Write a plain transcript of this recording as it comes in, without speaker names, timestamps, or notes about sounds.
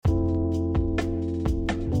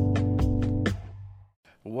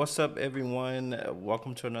What's up, everyone?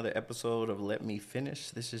 Welcome to another episode of Let Me Finish.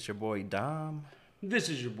 This is your boy Dom. This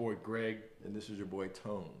is your boy Greg, And this is your boy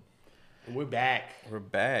Tone. and we're back. We're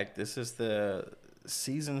back. This is the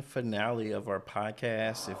season finale of our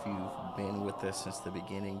podcast. If you've been with us since the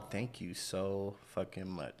beginning, thank you so fucking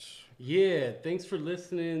much. Yeah, thanks for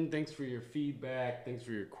listening. Thanks for your feedback. Thanks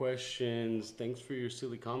for your questions. Thanks for your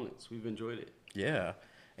silly comments. We've enjoyed it. Yeah.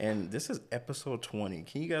 And this is episode 20.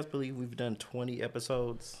 Can you guys believe we've done 20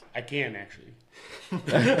 episodes? I can actually.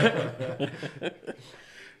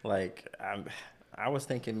 I was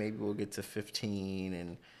thinking maybe we'll get to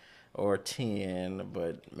 15 or 10,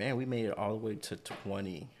 but man, we made it all the way to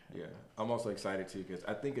 20. Yeah, I'm also excited too because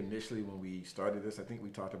I think initially when we started this, I think we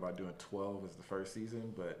talked about doing 12 as the first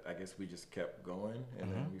season, but I guess we just kept going,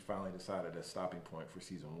 and then we finally decided a stopping point for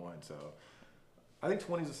season 1. So I think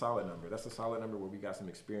 20 is a solid number. That's a solid number where we got some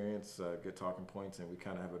experience, good talking points, and we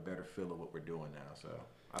kind of have a better feel of what we're doing now. So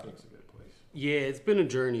I think it's a good place. Yeah, it's been a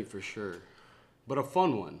journey for sure, but a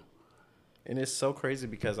fun one. And it's so crazy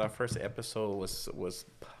because our first episode was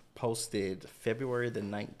posted February the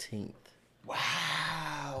 19th.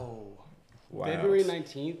 Wow. Wow. February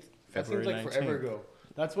 19th? That seems February like forever 19th. ago.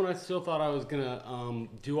 That's when I still thought I was going to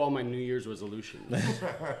do all my New Year's resolutions.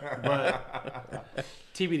 But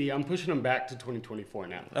TBD, I'm pushing them back to 2024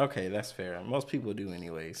 now. Okay, that's fair. Most people do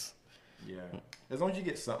anyways. Yeah, as long as you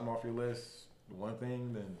get something off your list, one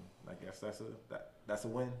thing, then I guess that's a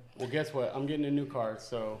win. Well, guess what? I'm getting a new car,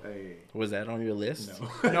 so... Hey, Was that on your list?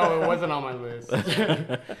 no. No, it wasn't on my list.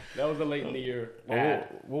 That was a late in the year Well, ad.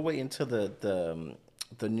 we'll wait until the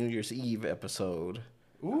New Year's Eve episode.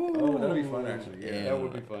 Ooh. Oh, that'd be fun actually. Yeah. And, that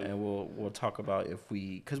would be fun. And we'll talk about if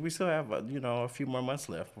because we still have a few more months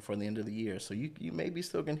left before the end of the year, so you maybe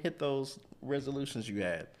still can hit those resolutions you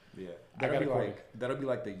had. Yeah, I got a coin. that'll be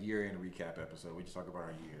like the year-end recap episode. We just talk about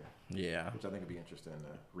our year, Yeah, which I think would be interesting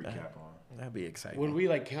to recap on. that'd be exciting. Would we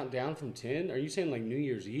like count down from 10? Are you saying like New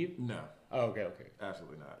Year's Eve? No, Oh, okay.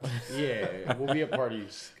 absolutely not. Yeah, we'll be at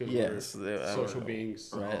parties because Yes, we're social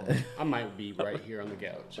beings. right. I might be right here on the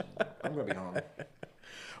couch. I'm gonna be home.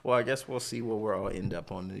 Well, I guess we'll see where we'll all end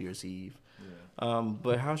up on New Year's Eve. Yeah.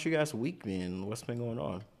 But how's you guys' week been? What's been going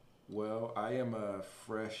on? Well, I am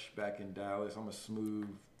fresh back in Dallas. I'm a smooth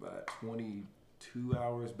 22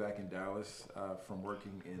 hours back in Dallas from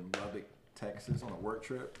working in Lubbock, Texas on a work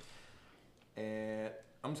trip. And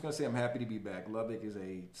I'm just going to say I'm happy to be back. Lubbock is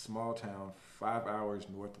a small town 5 hours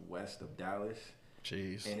northwest of Dallas.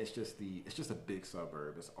 Jeez. And it's just a big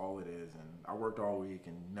suburb. That's all it is. And I worked all week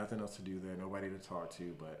and nothing else to do there, nobody to talk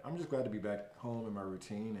to. But I'm just glad to be back home in my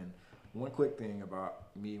routine. And one quick thing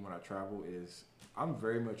about me when I travel is I'm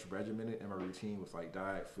very much regimented in my routine with like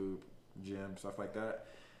diet, food, gym, stuff like that.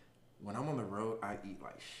 When I'm on the road, I eat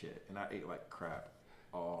like shit. And I ate like crap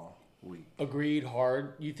all week. Agreed,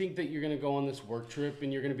 hard. You think that you're going to go on this work trip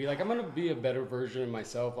and you're going to be like, I'm going to be a better version of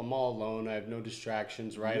myself. I'm all alone. I have no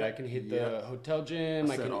distractions, right? Yep, I can hit yep. the hotel gym.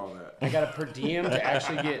 I said all that. I got a per diem to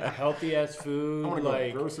actually get healthy ass food. I'm gonna go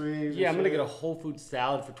to groceries. Yeah, I'm and going to shit. get a Whole Food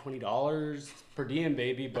salad for $20 per diem,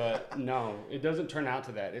 baby. But no, it doesn't turn out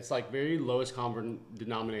to that. It's like very lowest common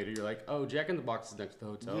denominator. You're like, oh, Jack in the Box is next to the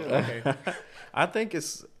hotel. Yeah. Okay. I think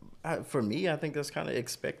for me, I think that's kind of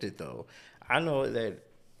expected though. I know that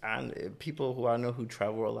people who I know who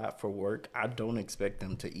travel a lot for work, I don't expect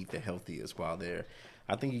them to eat the healthiest while they're.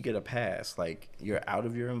 I think you get a pass. Like you're out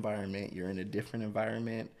of your environment, you're in a different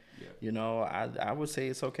environment. Yeah. You know, I would say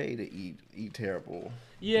it's okay to eat terrible.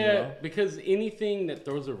 Yeah, you know? because anything that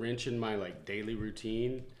throws a wrench in my like daily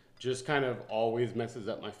routine just kind of always messes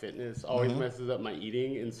up my fitness, always messes up my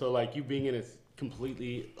eating. And so like you being in a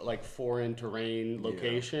completely like foreign terrain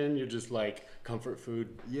location, you're just like comfort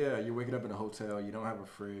food. Yeah, you're waking up in a hotel, you don't have a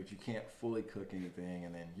fridge, you can't fully cook anything,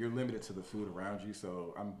 and then you're limited to the food around you.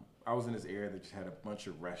 So I was in this area that just had a bunch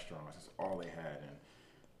of restaurants. That's all they had. And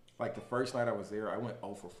like the first night I was there, I went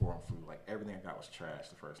 0 for 4 on food. Like everything I got was trash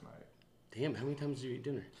the first night. Damn, how many times did you eat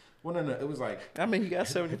dinner? Well, no, it was like I mean, you got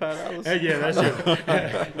 $75. Yeah, that's true.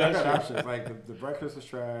 I got options. Like the breakfast was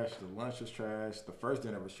trash, the lunch was trash, the first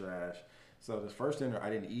dinner was trash. So the first dinner I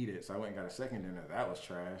didn't eat it, so I went and got a second dinner. That was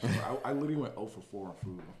trash. So I literally went 0 for 4 on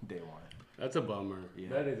food day one. That's a bummer. Yeah.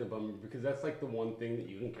 That is a bummer because that's like the one thing that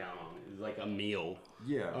you can count on is like a meal.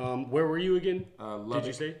 Yeah. Where were you again? Lubbock, Did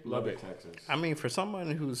you say Lubbock, Texas? I mean, for someone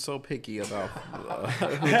who's so picky about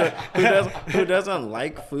who doesn't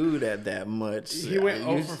like food at that much, He went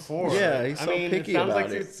 0 for 4. Yeah, he's so picky it sounds about like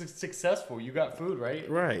it. it's successful. You got food, right?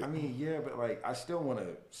 Right. I mean, yeah, but like I still want to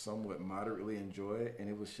somewhat moderately enjoy it, and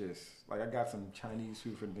it was just like I got some Chinese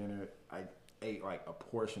food for dinner. I ate like a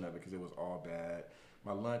portion of it because it was all bad.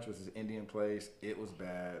 My lunch was this Indian place. It was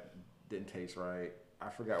bad. Didn't taste right. I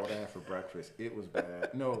forgot what I had for breakfast. It was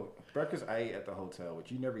bad. No, breakfast I ate at the hotel,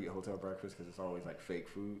 which you never eat hotel breakfast because it's always like fake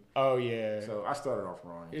food. Oh yeah. So I started off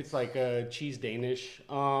wrong. It's like a cheese Danish.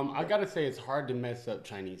 I gotta say it's hard to mess up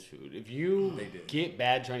Chinese food. If you get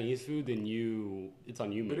bad Chinese food, then it's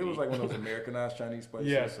on you. But it was like one of those Americanized Chinese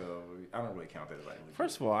places, Yeah. so I don't really count that as like.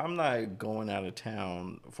 First of all, I'm not going out of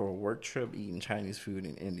town for a work trip eating Chinese food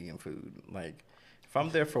and Indian food. Like, if I'm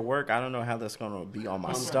there for work, I don't know how that's going to be on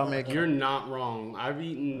my stomach. You're not wrong. I've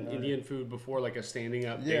eaten Indian food before, like a standing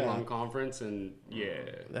up day long conference, and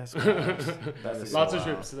That's gross. That's lots of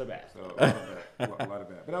trips to the bath. So a lot of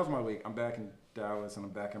that. But that was my week. I'm back in Dallas and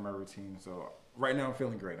I'm back in my routine. So right now I'm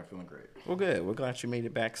feeling great. Well, good. We're glad you made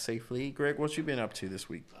it back safely. Greg, what you been up to this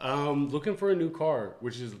week? Looking for a new car,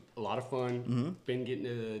 which is a lot of fun. Been getting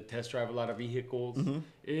to test drive a lot of vehicles.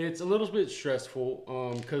 It's a little bit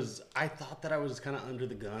stressful because I thought that I was kind of under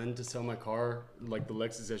the gun to sell my car. Like the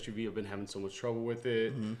Lexus SUV, I've been having so much trouble with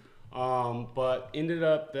it. But ended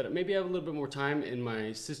up that maybe I have a little bit more time, and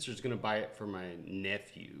my sister's gonna buy it for my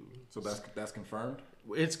nephew. So that's confirmed.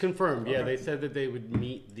 It's confirmed. Yeah, they said that they would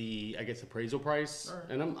meet the, I guess, appraisal price,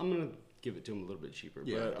 and I'm gonna give it to him a little bit cheaper.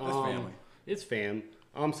 Yeah, but, that's family. It's fam.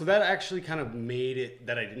 So that actually kind of made it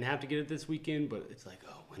that I didn't have to get it this weekend, but it's like,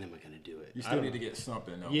 oh, when am I gonna do it? You still need to get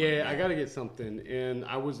something. Though. Yeah, I gotta get something, and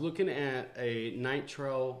I was looking at a Night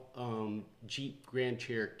Trail Jeep Grand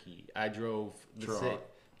Cherokee. I drove the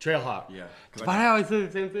Trailhawk. Yeah. Why do I always say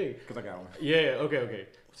the same thing? Because I got one. Yeah. Okay.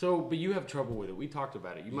 So, but you have trouble with it. We talked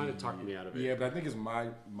about it. You might have talked me out of it. Yeah, but I think it's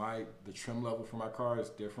the trim level for my car is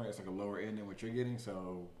different. It's like a lower end than what you're getting,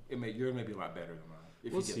 so yours may be a lot better than mine.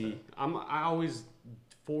 If We'll you get see. I always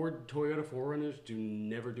Toyota 4Runners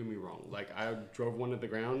never do me wrong. Like I drove one to the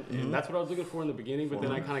ground, and that's what I was looking for in the beginning. But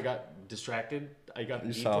then I kind of got distracted. I got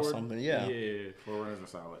You detoured. saw something, yeah. 4Runners are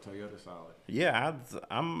solid. Toyota's solid. Yeah,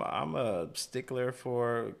 I'm a stickler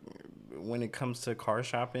for when it comes to car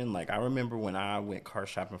shopping. Like I remember when I went car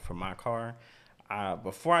shopping for my car,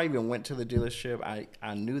 before I even went to the dealership,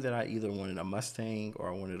 I knew that I either wanted a Mustang or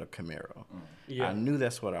I wanted a Camaro. Yeah. I knew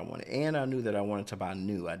that's what I wanted, and I knew that I wanted to buy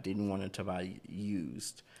new. I didn't want it to buy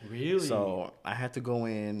used. Really? So I had to go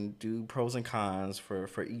in, do pros and cons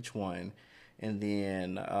for each one, and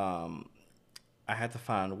then I had to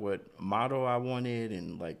find what model I wanted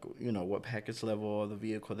and what package level of the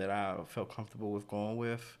vehicle that I felt comfortable with going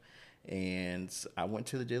with. And I went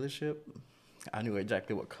to the dealership. I knew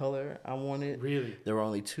exactly what color I wanted. Really? There were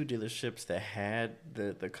only 2 dealerships that had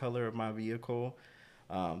the color of my vehicle.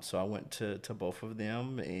 So I went to both of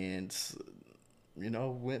them and,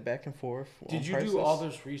 went back and forth. Did you do all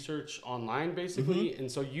this research online, basically?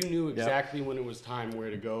 And so you knew exactly when it was time, where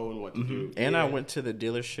to go, and what to do. And I went to the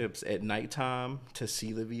dealerships at nighttime to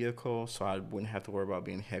see the vehicle, so I wouldn't have to worry about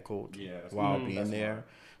being heckled while being there. Smart.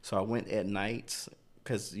 So I went at night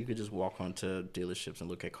because you could just walk onto dealerships and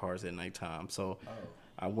look at cars at nighttime. So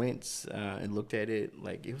I went and looked at it.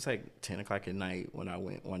 It was like 10 o'clock at night when I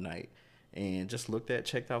went one night. And just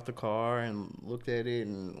checked out the car and looked at it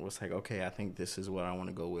and was like, okay, I think this is what I want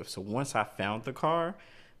to go with. So once I found the car,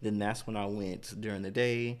 then that's when I went during the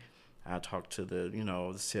day. I talked to the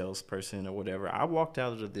salesperson or whatever. I walked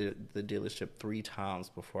out of the dealership 3 times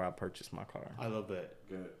before I purchased my car. I love that.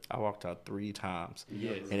 Good. I walked out 3 times.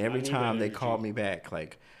 Yes. And every time they called me back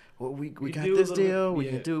well, we got this deal. We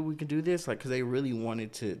can do this, because they really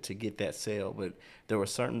wanted to get that sale, but there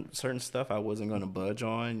was certain stuff I wasn't going to budge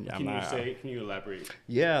on. Can you elaborate?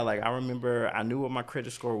 Yeah, I remember I knew what my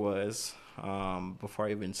credit score was before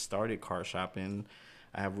I even started car shopping.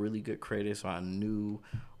 I have really good credit, so I knew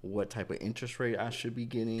what type of interest rate I should be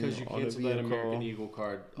getting on the vehicle. That American Eagle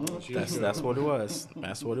card. That's what it was.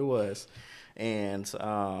 That's what it was. And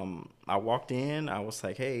I walked in. I was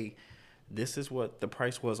like, hey, this is what the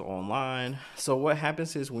price was online. So what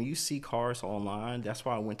happens is when you see cars online, that's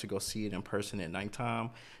why I went to go see it in person at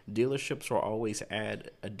nighttime. Dealerships will always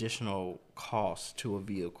add additional costs to a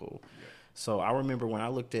vehicle. Yeah. So I remember when I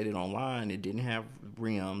looked at it online, it didn't have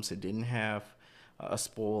rims. It didn't have a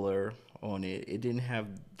spoiler on it. It didn't have,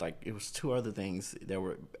 it was 2 other things that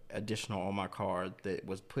were additional on my car that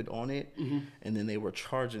was put on it. And then they were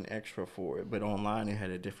charging extra for it. But online, it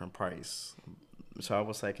had a different price. So I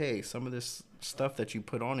was like, hey, some of this stuff that you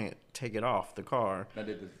put on it, take it off the car.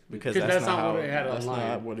 Because that's not what it had online. That's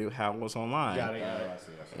not how it was online. Got it.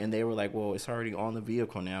 And they were like, well, it's already on the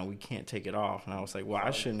vehicle now. We can't take it off. And I was like, well,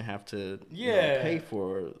 I shouldn't have to pay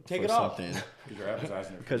for something.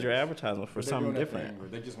 Because you're advertising for something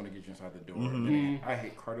different. They just want to get you inside the door. I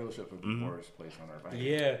hate car dealerships with the worst place on earth.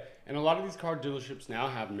 Yeah. And a lot of these car dealerships now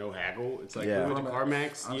have no haggle. It's like, we went to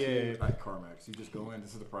CarMax. Like CarMax. You just go in,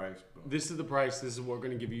 this is the price. This is the price. This is what we're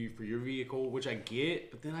going to give you for your vehicle. which I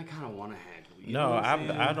get, but then I kind of want to haggle. You No, know what I'm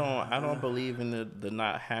saying? I don't believe in the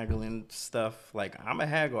not haggling stuff. Like I'm a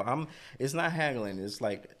haggle. It's not haggling. It's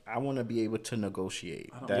like I want to be able to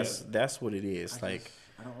negotiate. That's what it is. I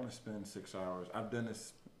don't want to spend 6 hours. I've done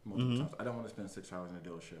this multiple times. I don't want to spend 6 hours in a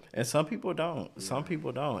dealership. And some people don't. Yeah. Some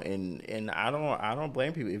people don't. And I don't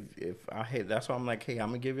blame people. If I hate, that's why I'm like, hey, I'm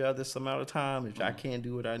gonna give y'all this amount of time. If I can't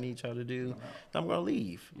do what I need y'all to do, I'm gonna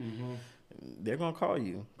leave. They're gonna call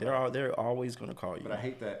you. They're always gonna call you. But I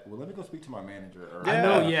hate that. Well, let me go speak to my manager. Or, I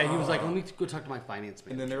know. Yeah, he was like, let me go talk to my finance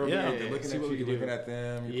And manager. then they're Yeah. looking See at what you, we can looking do. at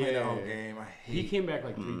them. You're playing the whole game. I hate. He came back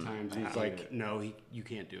like 3 times and he's I like, hate it. no, you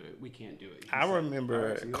can't do it. We can't do it. He I said, remember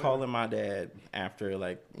 "Alright, see you later." calling my dad after,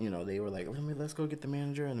 like, you know, they were like, let's go get the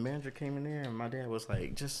manager, and the manager came in there, and my dad was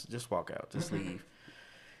like, just walk out, just leave.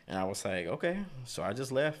 And I was like, okay. So I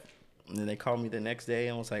just left. And then they called me the next day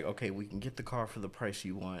and was like, okay, we can get the car for the price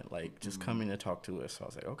you want. Like, just come in and talk to us. So I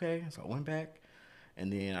was like, okay. So I went back.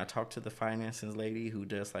 And then I talked to the financing lady who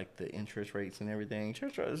does, like, the interest rates and everything.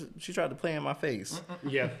 She tried to play in my face.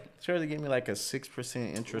 Yeah. She tried to give me, like, a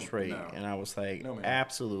 6% interest rate. No. And I was like, No, man.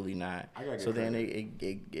 absolutely not. I gotta get So then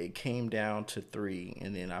credit. it came down to 3.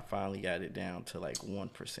 And then I finally got it down to, like,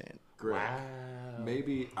 1%. Great. Wow.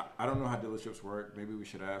 Maybe I don't know how dealerships work. Maybe we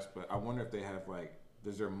should ask, but I wonder if they have like,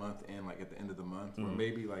 does their month end like at the end of the month, or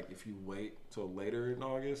maybe like if you wait till later in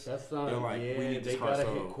August, That's not. they're like, yeah, we need this they car gotta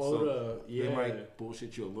sold. hit quota. So yeah. they might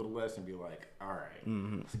bullshit you a little less and be like, all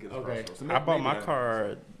right, let's get this Okay. car sold. So I bought maybe my that-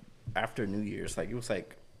 car after New Year's. Like, it was,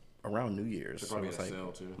 like, around New Year's. They're So it probably was at a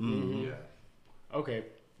like, sale too. Yeah. Okay.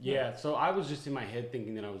 Yeah. So I was just in my head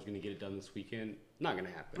thinking that I was gonna get it done this weekend. Not gonna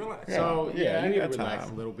happen. Relax. So Yeah, I you need to got relax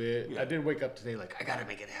time. a little bit. Yeah. I did wake up today like I gotta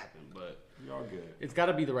make it happen, but You're all good. it's got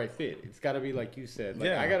to be the right fit. It's got to be like you said. Like,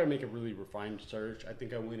 Yeah. I got to make a really refined search. I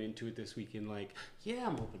think I went into it this weekend like, yeah,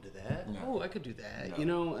 I'm open to that. No. Oh, I could do that. No. You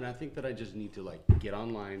know, and I think that I just need to like get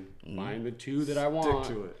online, find the 2 that I want,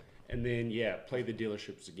 to it. and then play the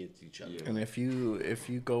dealerships against each other. Yeah. and if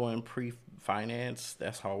you go in pre-finance,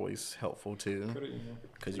 that's always helpful too. Put it, you know.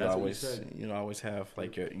 Because you That's what you always said. always have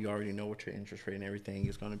like you already know what your interest rate and everything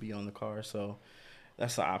is going to be on the car, so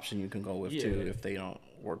that's the option you can go with too Yeah. if they don't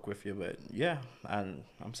work with you. But yeah,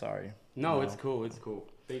 I'm sorry. No, it's cool. It's cool.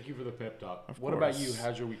 Thank you for the pep talk. Of What about course. you?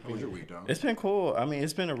 How's your week How been? was your week, Dom? It's been cool. I mean,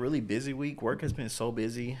 it's been a really busy week. Work has been so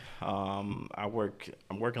busy. I'm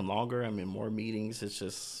working longer. I'm in more meetings. It's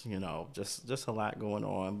just, just a lot going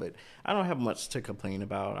on. But I don't have much to complain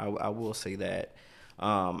about. I will say that.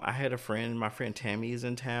 I had my friend Tammy is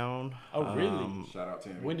in town. Oh, really? Shout out to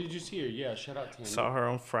him. When did you see her? Yeah, shout out to him. Saw her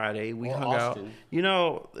on Friday. We Or hung Austin.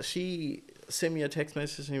 out. She sent me a text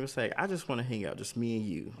message and he was like, I just want to hang out, just me and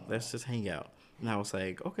you. Let's just hang out. And I was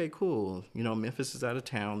like, okay, cool. Memphis is out of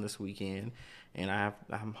town this weekend and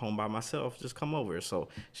I'm home by myself. Just come over. So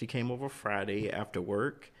she came over Friday after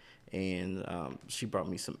work and she brought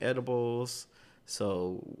me some edibles.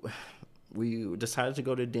 So we decided to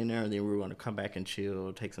go to dinner and then we were going to come back and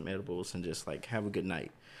chill, take some edibles and just like have a good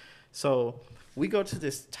night. So we go to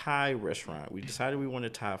this Thai restaurant. We decided we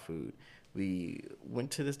wanted Thai food. We went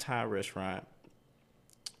to this Thai restaurant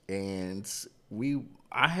and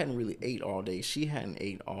I hadn't really ate all day. She hadn't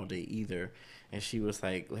ate all day either. And she was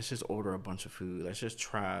like, let's just order a bunch of food. Let's just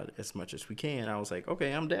try as much as we can. I was like,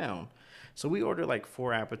 okay, I'm down. So we ordered like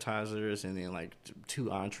 4 appetizers and then like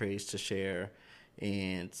 2 entrees to share.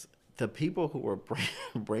 And the people who were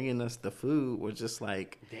bringing us the food were just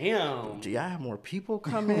like, Damn. do y'all have more people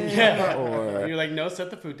coming? Yeah. Or You're like, no, set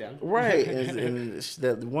the food down. right. And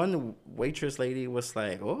the one waitress lady was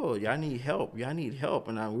like, oh, y'all need help. Y'all need help.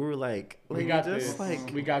 And we were like, We got just this.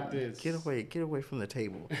 like, We got this. get away from the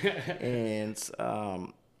table. And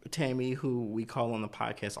Tammy, who we call on the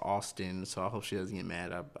podcast Austin, so I hope she doesn't get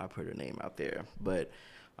mad. I put her name out there, but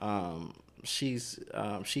she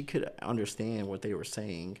could understand what they were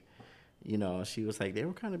saying. She was like, they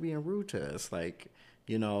were kind of being rude to us, like,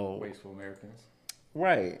 Wasteful Americans.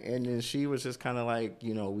 right. And then she was just kind of like,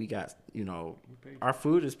 we got, our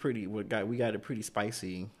food is we got it pretty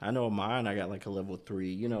spicy. I know mine, I got like a level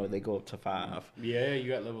 3, they go up to 5. Yeah,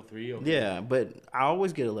 you got level 3. Okay. Yeah, but I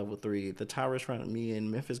always get a level 3. The Thai restaurant me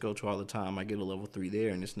and Memphis go to all the time, I get a level 3 there,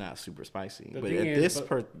 and it's not super spicy. The But thing at is,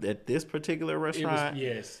 this particular It was, restaurant,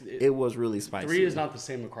 yes. it was really spicy. 3 is not the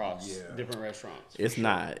same across Yeah. different restaurants. It's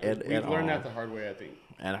not at We've learned all. that the hard way, I think.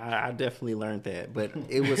 And I definitely learned that. But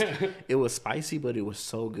it was spicy, but it was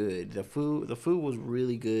so good. The food was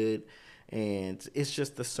really good. And it's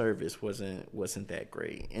just the service wasn't that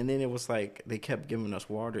great. And then it was like they kept giving us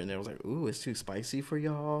water, and they was like, "Ooh, it's too spicy for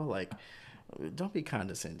y'all." Like, Don't be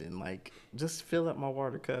condescending. Like, just fill up my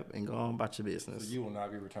water cup and go on about your business. So you will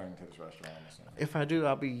not be returning to this restaurant. If I do,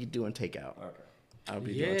 I'll be doing takeout. Okay. I'll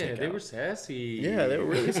be doing Yeah, takeout. they were sassy. Yeah, they were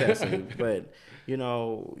really sassy. But,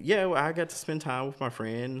 well, I got to spend time with my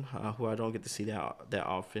friend who I don't get to see that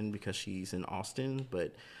often because she's in Austin.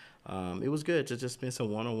 But it was good to just spend some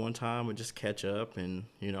one-on-one time and just catch up. And,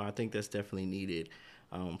 I think that's definitely needed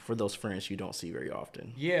for those friends you don't see very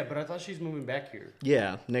often. Yeah, but I thought she's moving back here.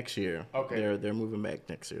 Yeah, next year. Okay. They're moving back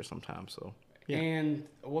next year sometime. So, yeah. And,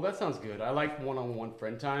 well, that sounds good. I like one-on-one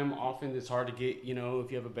friend time. Often it's hard to get, if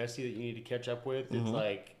you have a bestie that you need to catch up with, it's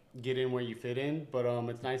like get in where you fit in. But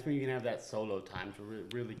it's nice when you can have that solo time to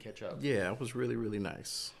really catch up. Yeah, it was really, really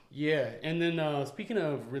nice. Yeah, and then speaking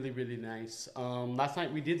of really, really nice, last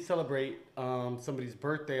night we did celebrate somebody's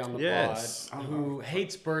birthday on the pod who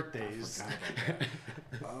hates birthdays.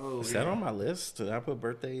 Oh, Is that on my list? Did I put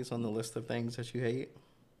birthdays on the list of things that you hate?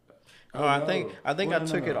 Oh, I no. think I Well,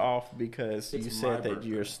 took no. it off because It's you my said that birthday.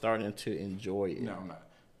 you're starting to enjoy it. No, I'm not.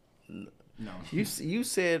 No. You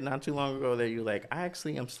said not too long ago that you're like, I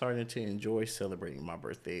actually am starting to enjoy celebrating my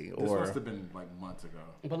birthday. This Or must have been like months ago.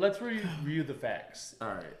 But let's review the facts. All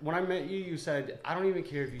right. When I met you, you said, I don't even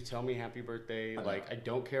care if you tell me happy birthday. Like, I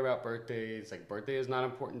don't care about birthdays. Like, birthday is not an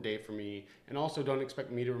important day for me. And also, don't expect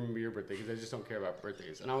me to remember your birthday because I just don't care about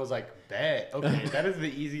birthdays. And I was like, bet. Okay, that is the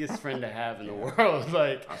easiest friend to have in the world.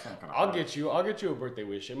 Like, I sound kinda I'll harsh. get you a birthday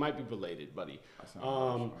wish. It might be belated, buddy. I sound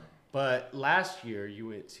harsh, right? But last year, you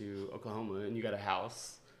went to Oklahoma and you got a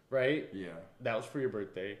house, right? Yeah. That was for your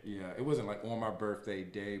birthday. Yeah. It wasn't like on my birthday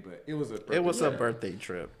day, but it was a birthday it was a trip. birthday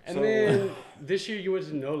trip. And So- then this year you went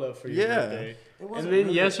to NOLA for your Yeah. birthday. It And wasn't then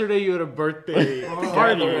really- yesterday you had a birthday Hold on,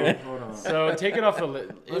 party. hold on. So take it off the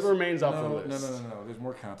list. It remains off the No, list. no. There's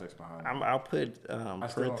more context behind it. I'll put still-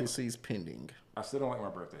 parentheses pending. I still don't like my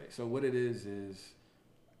birthday. So what it is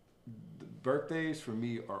the birthdays for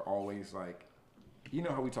me are always like, you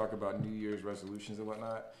know how we talk about New Year's resolutions and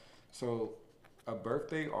whatnot. So a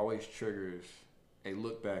birthday always triggers a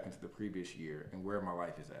look back into the previous year and where my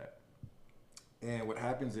life is at. And what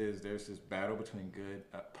happens is there's this battle between good,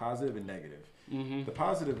 positive and negative. Mm-hmm. The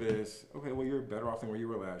positive is, okay, well, you're better off than where you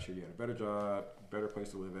were last year. You had a better job, better place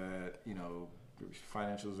to live at, your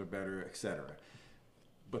financials are better, etc.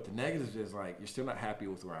 But the negative is like, you're still not happy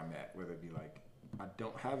with where I'm at, whether it be like, I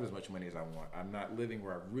don't have as much money as I want. I'm not living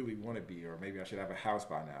where I really want to be, or maybe I should have a house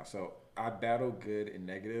by now. So I battle good and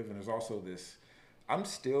negative, and there's also this, I'm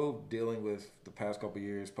still dealing with the past couple of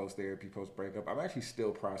years, post-therapy, post-breakup. I'm actually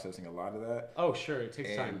still processing a lot of that. Oh, sure. It takes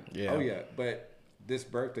And- time. Yeah. Oh, yeah. But this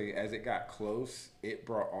birthday, as it got close, it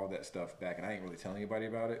brought all that stuff back. And I ain't really telling anybody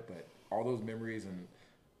about it, but all those memories and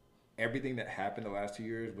everything that happened the last 2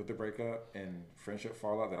 years with the breakup and friendship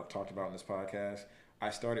fallout that I've talked about in this podcast, I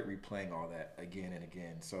started replaying all that again and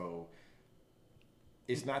again. So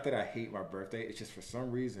it's not that I hate my birthday. It's just for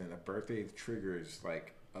some reason, a birthday triggers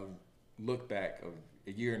like a look back of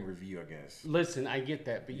a year in review, I guess. Listen, I get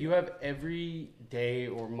that, but you have every day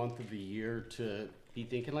or month of the year to be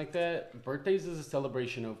thinking like that. Birthdays is a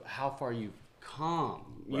celebration of how far you've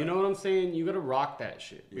come. You Right. know what I'm saying? You got to rock that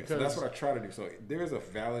shit. Yeah, so that's what I try to do. So there's a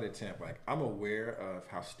valid attempt. Like, I'm aware of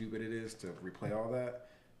how stupid it is to replay all that,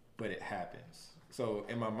 but it happens. So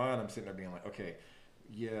in my mind, I'm sitting there being like, okay,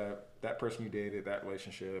 yeah, that person you dated, that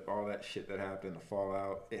relationship, all that shit that happened, the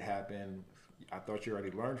fallout, it happened. I thought you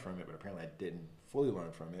already learned from it, but apparently I didn't fully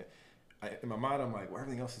learn from it. In my mind, I'm like, well,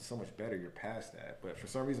 everything else is so much better. You're past that. But for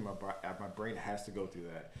some reason, my brain has to go through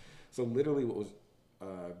that. So literally what was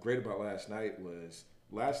great about last night was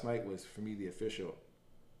for me the official,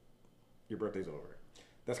 your birthday's over.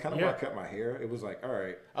 That's kind of why I cut my hair. It was like, all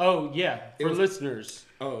right. Oh, yeah. For listeners.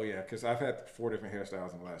 Oh, yeah, because I've had 4 different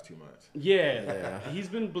hairstyles in the last 2 months. Yeah. He's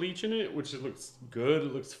been bleaching it, which it looks good.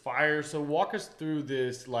 It looks fire. So walk us through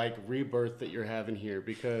this like rebirth that you're having here,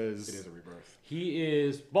 because It is a rebirth. he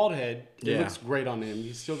is bald head. It Yeah. looks great on him.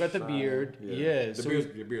 He's still got the beard. Yeah. The So beard's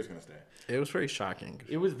going to stay. It was very shocking.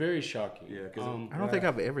 it was very shocking. Yeah, 'cause I don't think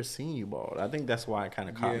I've ever seen you bald. I think that's why it kind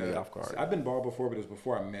of caught me off guard. So I've been bald before, but it was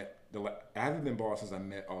before I met I haven't been bald since I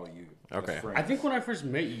met all of you. as Okay. friends. I think when I first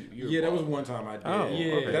met you, you were Yeah, that bald. was one time I did. Oh,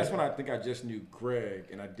 Yeah. okay. That's when I think I just knew Greg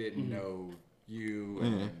and I didn't know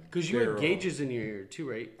you. Because you had Daryl. gauges in your ear too,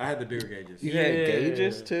 right? I had the bigger gauges. You had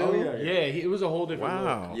gauges too? Oh, yeah. Yeah, it was a whole different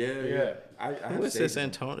Wow. look. Yeah. Yeah. I Who have is this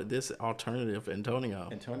saved them. This alternative Antonio?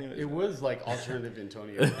 Antonio? It was like alternative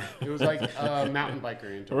Antonio. It was like mountain biker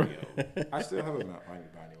Antonio. I still have a not finding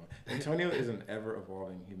by anyone. Antonio is an ever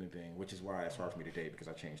evolving human being, which is why it's hard for me to date because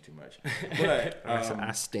I changed too much. But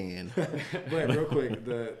I stand. but real quick,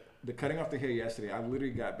 the cutting off the hair yesterday, I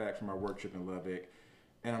literally got back from my work trip in Lubbock,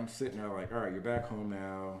 and I'm sitting there like, all right, you're back home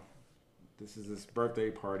now. this is this birthday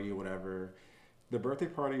party or whatever. The birthday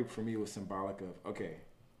party for me was symbolic of, okay,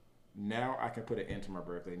 now I can put an end to my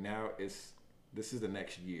birthday. Now this is the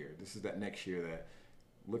next year. This is that next year that,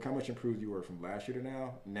 look how much improved you were from last year to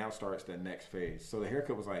now. Now starts that next phase. So the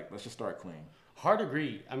haircut was like, let's just start clean. Hard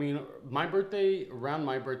agree. I mean, around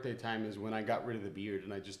my birthday time is when I got rid of the beard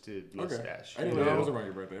and I just did mustache. I didn't know that was around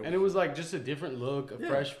your birthday. And it was like just a different look, a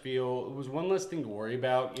fresh feel. It was one less thing to worry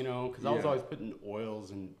about, because I was Yeah. always putting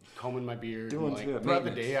oils and combing my beard. Doing, and yeah, throughout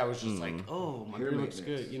the maintenance. day, I was just like, oh, my Hair beard looks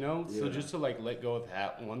maintenance. good, So Yeah. just to like let go of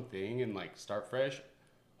that one thing and like start fresh,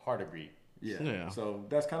 hard agree. Yeah. So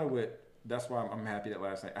that's why I'm happy that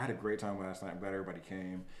last night. I had a great time last night. I'm glad everybody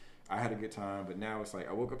came. I had a good time, but now it's like,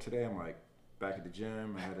 I woke up today, I'm like, back at the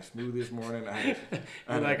gym. I had a smoothie this morning.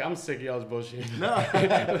 I'm sick of y'all's bullshit. No.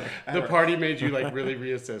 The party made you like really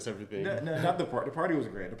reassess everything. No, not the party. The party was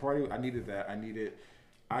great. The party, I needed that.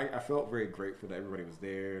 I felt very grateful that everybody was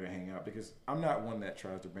there to hang out because I'm not one that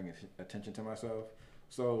tries to bring attention to myself.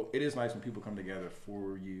 So it is nice when people come together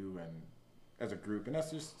for you and as a group, and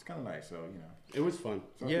that's just kind of nice. So It was fun.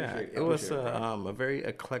 So I Yeah, appreciate it was bro. a very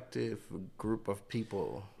eclectic group of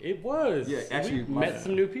people. It was. Yeah, actually, we met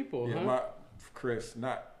some new people, Yeah, huh? Chris,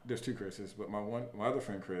 there's two Chris's, but my other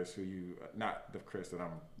friend Chris, who not the Chris that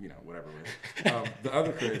I'm, whatever with. The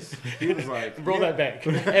other Chris, he was like, Roll that back.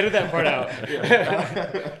 Edit that part out.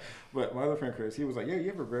 But my other friend Chris, he was like, yeah, you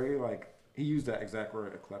have a very he used that exact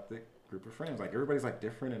word, eclectic group of friends. Like everybody's like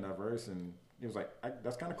different and diverse, and he was like,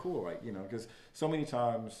 that's kind of cool, because so many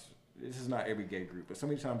times, this is not every gay group, but so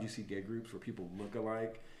many times you see gay groups where people look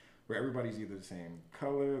alike, where everybody's either the same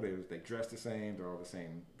color, they dress the same, they're all the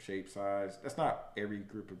same shape, size. That's not every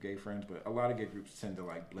group of gay friends, but a lot of gay groups tend to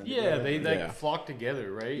blend Yeah, together. they flock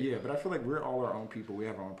together, right? Yeah, but I feel like we're all our own people. We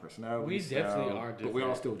have our own personality. We definitely are but we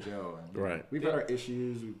all different. still gel. And, Right. We've had our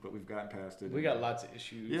issues, but we've gotten past it. We got lots of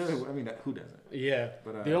issues. Yeah, I mean, who doesn't? Yeah.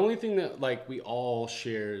 But, the only thing that we all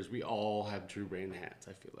share is we all have Drew Brand hats,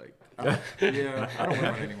 I feel like. Yeah, I don't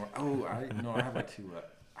wear one anymore. Oh, I have two.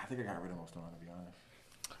 I think I got rid of most of them, to be honest.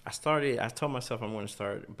 I told myself I'm going to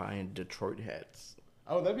start buying Detroit hats.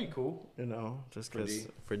 Oh, that'd be cool. Just For because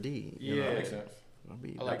D? for D. Yeah. That makes sense.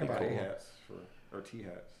 I like I can it. buy Cool. A hats or T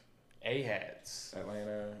hats. A hats.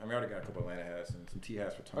 Atlanta. I mean, I already got a couple Atlanta hats and some T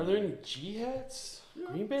hats for Tom. Are there any G hats?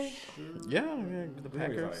 Green Bay? Yeah, the Who is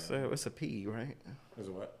Packers. that? It's a P, right? Is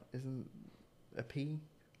it what? Isn't a P?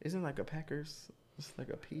 Isn't like a Packers? It's like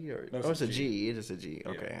a P or No, it's a G. It is a G.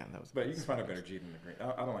 Yeah. Okay, that was. But you can find a better G than the green.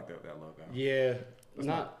 I don't like that logo. Yeah. It's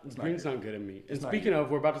not Green's good. not good at me. And It's not speaking good. of,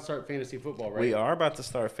 we're about to start fantasy football, right? We are about to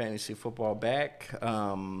start fantasy football back.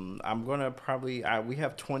 I'm gonna probably we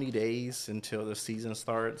have 20 days until the season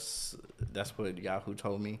starts. That's what Yahoo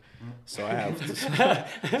told me. So I have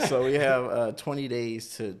so we have 20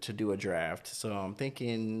 days to do a draft. So I'm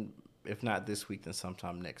thinking if not this week, then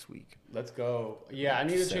sometime next week. Let's go. Yeah, I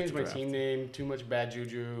need to Set change the my draft. team name. Too much bad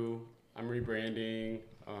juju. I'm rebranding.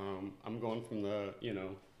 I'm going from the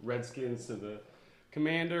Redskins to the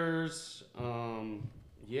Commanders.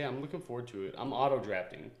 Yeah, I'm looking forward to it. I'm auto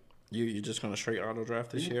drafting. You're just gonna straight auto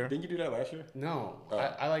draft this year? Didn't you do that last year? No, Oh.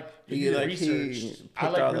 I like He the like research. he I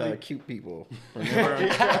picked like all really. the cute people. Remember?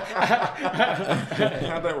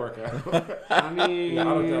 How'd that work out? I mean, The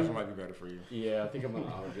auto draft might be better for you. yeah, I think I'm gonna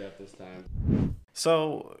auto draft this time.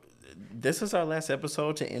 So this is our last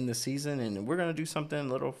episode to end the season, and we're gonna do something a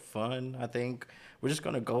little fun. I think we're just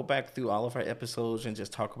gonna go back through all of our episodes and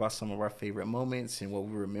just talk about some of our favorite moments and what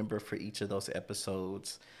we remember for each of those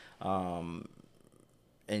episodes.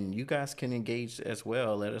 And you guys can engage as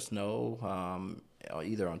well. Let us know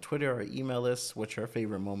either on Twitter or email us what your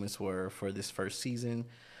favorite moments were for this first season.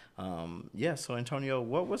 So Antonio,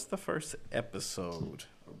 what was the first episode?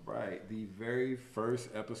 Right. The very first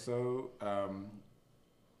episode,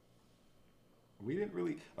 we didn't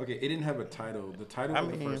really... Okay, it didn't have a title. The title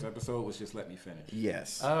of the first episode was just Let Me Finish.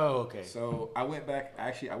 Yes. Oh, okay. So I went back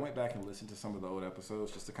and listened to some of the old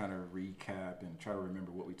episodes just to kind of recap and try to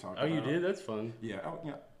remember what we talked Oh, about. you did? That's fun. Yeah,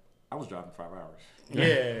 I was driving 5 hours.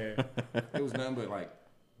 Yeah. It was nothing but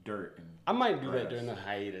dirt and I might do that grass. during the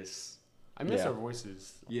hiatus. I miss Yeah. our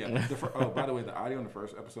voices. Yeah. By the way, the audio in the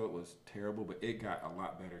first episode was terrible, but it got a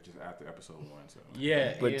lot better just after episode 1. So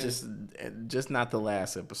Yeah. But and- just not the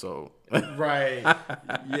last episode. right.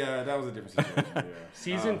 yeah, that was a different situation. Yeah.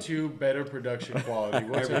 Season 2, better production quality.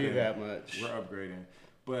 We'll tell you that much. We're upgrading.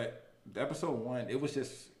 But the episode 1, it was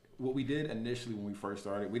just what we did initially when we first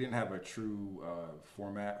started. We didn't have a true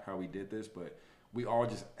format how we did this, but we all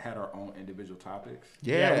just had our own individual topics.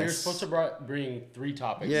 Yeah, we were supposed to bring 3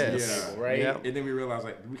 topics to the Yes. table, right? Yep. And then we realized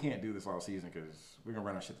we can't do this all season because we're gonna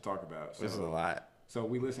run out of shit to talk about. So, This is a lot. So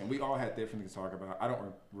we listened. We all had different things to talk about. I don't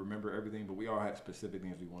remember everything, but we all had specific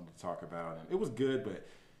things we wanted to talk about, and it was good. But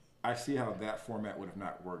I see how that format would have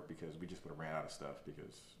not worked because we just would have ran out of stuff.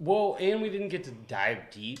 Well, and we didn't get to dive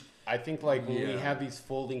deep. I think like when we Yeah. have these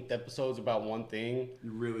full length episodes about one thing,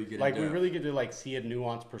 You really get like in we depth. really get to like see a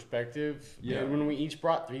nuanced perspective. Yeah. And when we each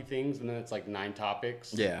brought 3 things, and then it's like 9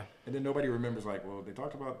 topics. Yeah. And then nobody remembers like, well, they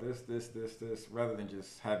talked about this, rather than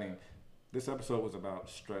just having. This episode was about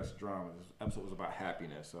stress, drama. This episode was about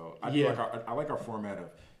happiness. So I feel like I like our format of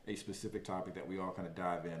a specific topic that we all kind of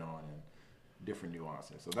dive in on and different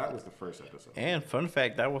nuances. So that was the first episode. And fun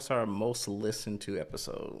fact, that was our most listened to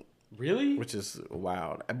episode, Really? which is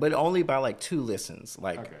wild. But only by like 2 listens.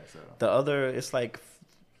 Like Okay, so the other, it's like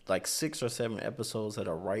 6 or 7 episodes that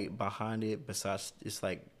are right behind it. Besides, it's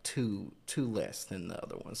like two less than the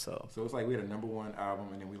other one. So it's like we had a number 1 album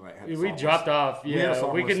and then we like had the We song dropped was- off. we had a Yeah,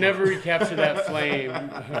 song we was could never recapture that flame.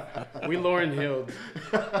 We Lauren Hill.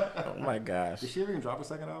 oh my gosh, Did she ever even drop a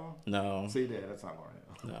second album? no, See that? That's not Lauren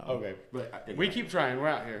Hill. no. Okay. But We keep trying. We're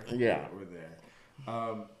out here. Yeah. we're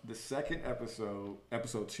there. The second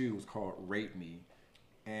episode 2, was called "Rate Me,"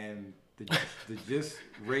 and the just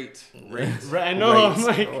rate. Right, I know. I'm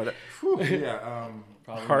like, What- Yeah.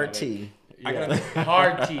 Hard T. I Yeah. gotta-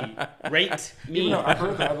 Hard T. Rate Even me. though I've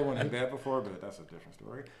heard the other one in bed before, but that's a different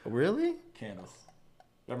story. Really? Candle.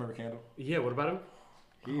 Y'all remember Candle? Yeah, what about him?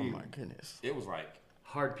 Oh my goodness. It was like,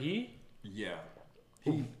 Hard P? yeah.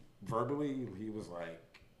 He verbally, he was like,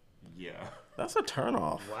 yeah. That's a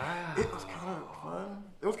turnoff. Wow. It was kind of fun.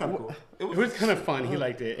 It was kind of cool. It was kind of fun. He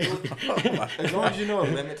liked it. As long as you know a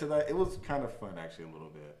limit to that, it was kind of fun actually a little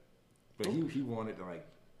bit. But he wanted to like,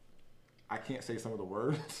 I can't say some of the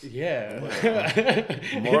words. Yeah.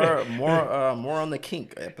 More on the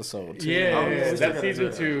kink episode. Too. Yeah, Oh, yeah, we that's still season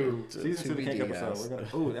gotta do 2. Season 2, the kink TBD, episode.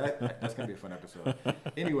 guys. We're gonna. That's gonna be a fun episode.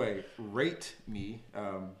 Anyway, Rate Me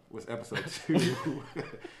was episode 2,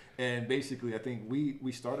 and basically, I think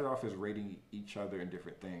we started off as rating each other in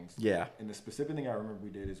different things. Yeah. And the specific thing I remember we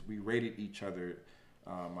did is we rated each other,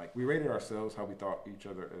 like we rated ourselves how we thought each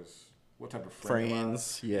other as what type of friend we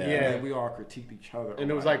Friends. are. Yeah. And Yeah. then we all critiqued each other. And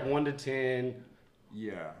it on, was like 1 to 10.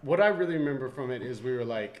 yeah. What I really remember from it is we were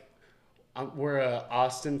like, we're a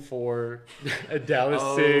Austin 4, a Dallas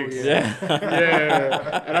 6. yeah.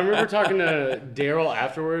 Yeah. And I remember talking to Daryl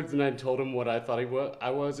afterwards, and I told him what I thought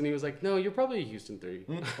I was, and he was like, no, you're probably a Houston 3.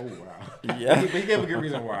 Oh wow. Yeah. He gave a good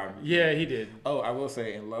reason why. Yeah, he did. Oh, I will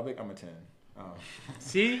say in Lubbock, I'm a 10.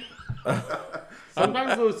 See?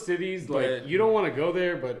 Sometimes those cities, like, But- you don't want to go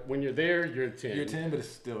there, but when you're there, you're a 10. You're 10, but it's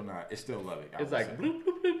still not. It's still Lubbock. I It's would like, say. bloop,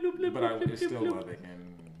 bloop, bloop, bloop, bloop, But bloop, it's still bloop, bloop. Lubbock,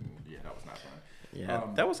 and yeah, that was not fun. Yeah.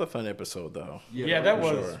 That was a fun episode, though. Yeah, that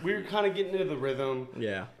for was. sure. We were kind of getting into the rhythm.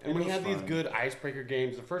 Yeah. And It we was had these fun. good icebreaker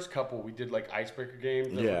games. The first couple, we did like icebreaker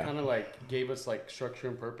games that Yeah. kind of like gave us like structure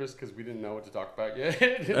and purpose because we didn't know what to talk about yet.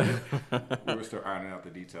 We were still ironing out the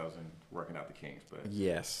details and working out the kinks, but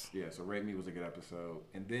Yes. yeah. So Rate Me was a good episode,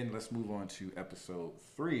 and then let's move on to episode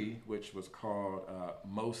 3, which was called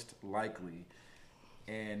Most Likely,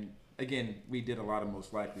 and again, we did a lot of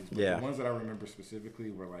most likely. But Yeah. The ones that I remember specifically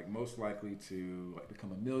were like most likely to like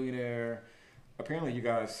become a millionaire. Apparently, you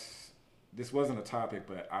guys, this wasn't a topic,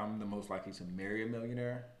 but I'm the most likely to marry a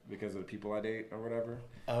millionaire because of the people I date or whatever.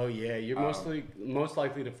 Oh yeah, you're most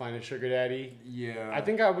likely to find a sugar daddy. Yeah. I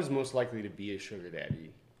think I was most likely to be a sugar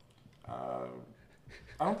daddy.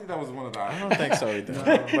 I don't think that was one of the. I don't think so either.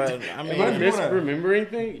 But I Am I if you mean, wanna- misremembering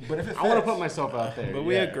things? But if it I want to fits. put myself out there. but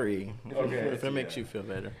we yeah. agree. Okay. If it makes you feel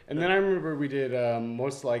better. And then I remember we did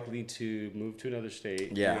most likely to move to another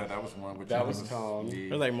state. Yeah. that was one. Which That was Tom.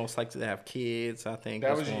 We're like most likely to have kids, I think.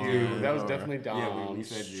 That was was one. you. That was Or- definitely Dom. Yeah, we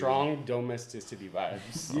said you. Strong domesticity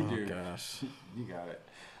vibes. You Oh, do. gosh. You got it.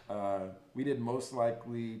 We did most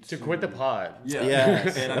likely To quit the pod. Yeah.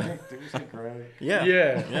 Yes. And I think did we say Greg? Yeah.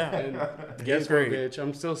 Yeah. Yeah. And Guess guess what, great. bitch?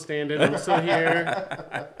 I'm still standing. I'm still here.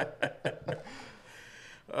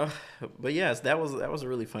 But yes, that was a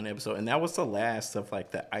really fun episode, and that was the last of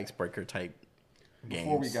like the icebreaker type games.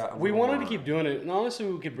 Before we got. a We little wanted to more- keep doing it, and honestly,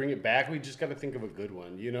 we could bring it back. We just got to think of a good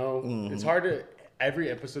one. You know, Mm-hmm. it's hard to every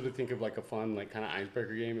episode to think of like a fun, like kind of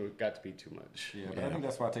icebreaker game. It got to be too much. Yeah, but I think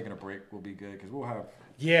that's why taking a break will be good because we'll have.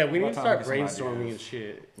 Yeah, we By need the to time start we get some brainstorming ideas. and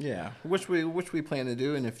shit. Yeah, which we plan to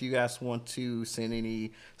do, and if you guys want to send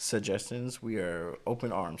any suggestions, we are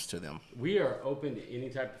open arms to them. We are open to any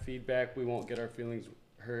type of feedback. We won't get our feelings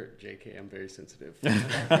hurt. JK, I'm very sensitive.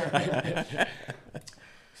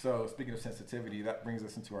 So speaking of sensitivity, that brings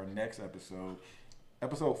us into our next episode.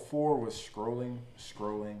 Episode 4 was scrolling,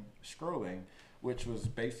 which was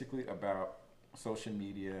basically about social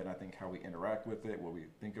media and I think how we interact with it, what we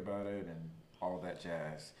think about it, and all that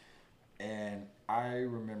jazz. And I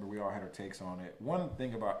remember we all had our takes on it. One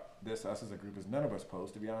thing about us as a group is none of us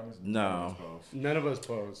post, to be honest. No. None of us post. None of us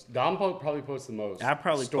post. Dom probably posts the most. I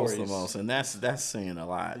probably stories. post the most, and that's saying a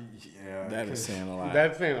lot. Yeah. That is saying a lot.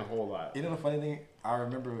 That's saying a whole lot. You know the funny thing? I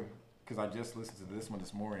remember, because I just listened to this one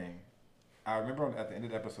this morning. I remember at the end of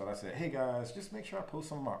the episode, I said, "Hey guys, just make sure I post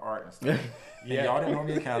some of my art and stuff." Yeah. And y'all didn't hold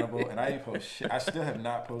me accountable, and I didn't post shit. I still have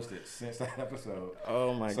not posted since that episode.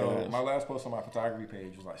 Oh my So gosh. my last post on my photography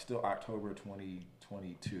page was like still October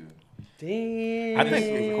 2022. Damn. I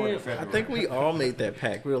think we all made that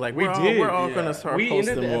pact. We were like, We we're did, all yeah. gonna start we posting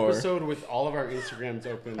ended the more. episode with all of our Instagrams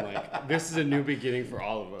open. Like, this is a new beginning for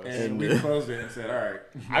all of us. And we closed it and said, "All right."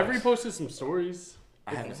 I've reposted some stories.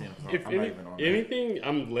 I haven't seen them. If I'm not even on there. anything,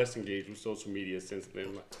 I'm less engaged with social media since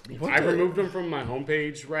then. What I the- removed them from my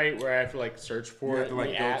homepage, right, where I have to like search You for have it. to in like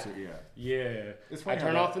the go app. to, yeah. Yeah, It's I funny how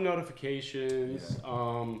turn that- off the notifications.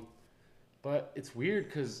 But it's weird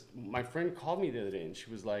because my friend called me the other day and she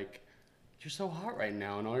was like, "You're so hot right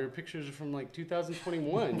now, and all your pictures are from like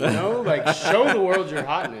 2021. You know, like show the world your What's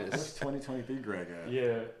hotness." 2023 Greg at?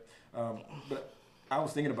 Yeah. But I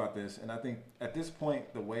was thinking about this, and I think at this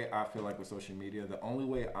point, the way I feel like with social media, the only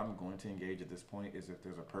way I'm going to engage at this point is if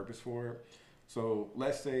there's a purpose for it. So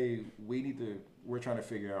let's say we're trying to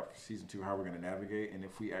figure out for season 2 how we're going to navigate, and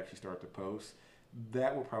if we actually start to post,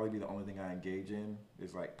 that will probably be the only thing I engage in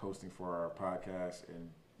is like posting for our podcast and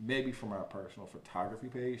maybe for my personal photography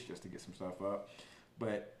page just to get some stuff up.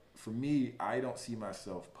 But for me, I don't see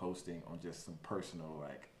myself posting on just some personal,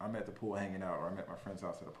 like I'm at the pool hanging out or I'm at my friend's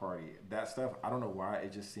house at a party. That stuff, I don't know why,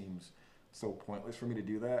 it just seems so pointless for me to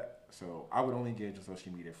do that. So I would only engage on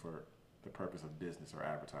social media for the purpose of business or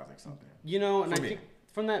advertising something. You know, and For I me. think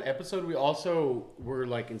from that episode, we also were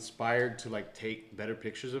like inspired to like take better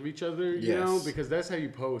pictures of each other, you know, Yes. because that's how you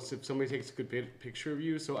post. If somebody takes a good picture of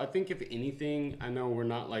you. So I think if anything, I know we're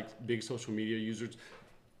not like big social media users.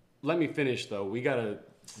 Let me finish though. We got to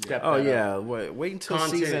step Oh that up. yeah, wait until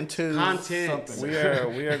Content. season 2. Content. something.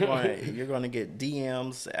 We are going. You're going to get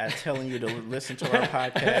DMs telling you to listen to our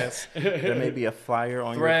podcast. There may be a flyer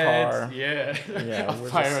on Threads, your car. yeah. Yeah, A we're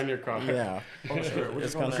fire just- on your car. Yeah, On the strip, we're it's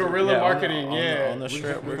just gonna, gonna Guerrilla yeah, marketing, on the yeah.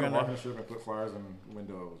 strip. we're We're gonna walk in gonna. the strip and put flyers in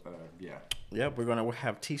windows. Yeah. Yep, we're gonna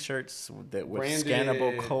have T-shirts with Branded.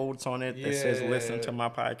 scannable codes on it that says "Listen Yeah. to my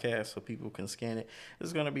podcast," so people can scan it.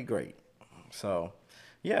 It's gonna be great. So,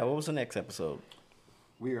 yeah, what was the next episode?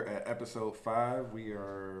 We are at episode 5. We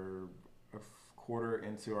are a quarter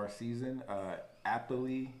into our season.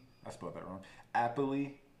 Appily, I spelled that wrong.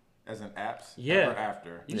 Appily, as in apps. Yeah. Ever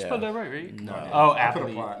after. You Yeah. spelled that right, right? No. Oh, I put Apple.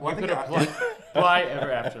 apply. You Well, I put think apply, apply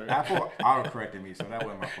ever after. Apple auto corrected me, so that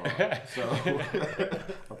wasn't my fault. So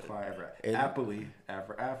apply ever. It- Appily,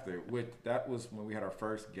 ever after. Which that was when we had our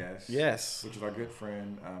first guest. Yes. Which is our good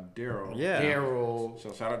friend Daryl. Yeah. Daryl.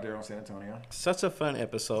 So shout out Daryl in San Antonio. Such a fun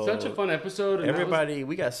episode. Such a fun episode. And that was- Everybody,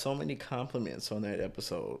 we got so many compliments on that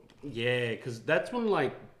episode. yeah, because that's when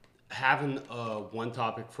like having one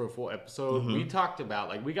topic for a full episode, we talked about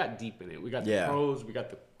like we got deep in it. We got the Yeah. pros, we got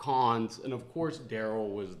the cons, and of course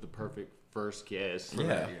Daryl was the perfect first guest. Yeah.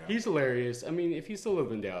 Yeah. He's hilarious. I mean, if he still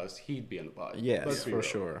lived in Dallas, he'd be on the pod. Yes, Let's be for real.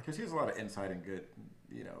 sure. Because he has a lot of insight and good,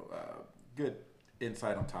 good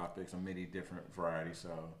insight on topics on many different varieties. So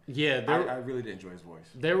Yeah, I really did enjoy his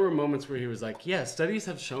voice. there were moments where he was like, "Yeah, studies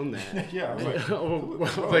have shown that." Yeah, I was like, I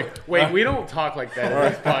was like, wait, we don't talk like that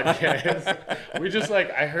on this podcast. We just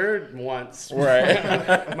like, I heard once.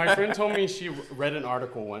 Right. My friend told me she read an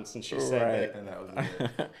article once and she said Right. that. and that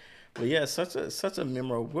was it. But yeah, such a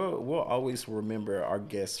memorable. We'll always remember our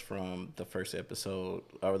guests from the first episode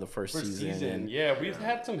or the first season. And Yeah, we've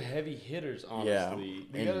had some heavy hitters, honestly.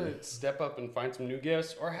 We and- gotta step up and find some new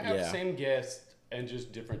guests or have Yeah. same guests and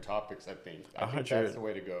just different topics, I think. I think 100. that's the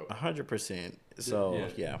way to go. 100%. So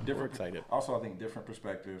yeah, we're excited. Also, I think different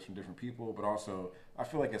perspectives from different people, but also I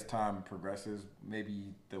feel like as time progresses,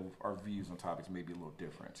 maybe our views on topics may be a little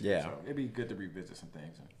different. Yeah. So it'd be good to revisit some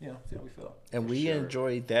things and see how we feel. And For we sure.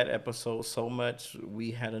 enjoyed that episode so much.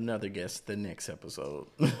 We had another guest the next episode.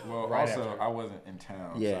 Well, Right also after. I wasn't in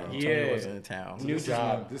town. Yeah, So Yeah. Tony wasn't in town. New this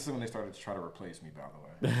job. This is when they started to try to replace me. By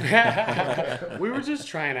the way. We were just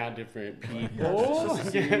trying out different people. Just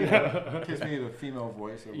to see, gives me the female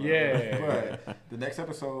voice. Or whatever. Yeah. But the next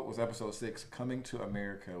episode was episode 6, Coming to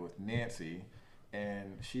America with Nancy.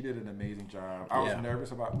 and she did an amazing job. I was Yeah.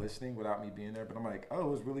 nervous about listening without me being there, but I'm like, oh,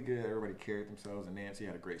 it was really good. Everybody carried themselves, and Nancy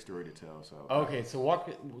had a great story to tell. So Okay, so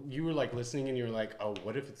you were like listening and you were like, oh,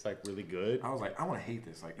 what if it's like really good? I was like, I want to hate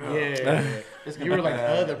this. Like, Yeah. it's gonna You were be like,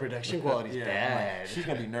 bad. oh, the production quality's Yeah, I'm bad. like, she's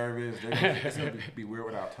gonna be nervous. It's gonna be weird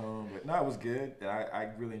without tone. But no, it was good. And I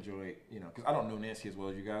really enjoyed, because I don't know Nancy as well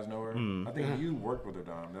as you guys know her. I think you worked with her,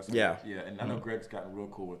 Dom. That's Yeah. Yeah, and I know Greg's gotten real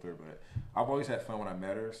cool with her, but I've always had fun when I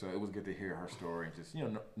met her. So it was good to hear her story and just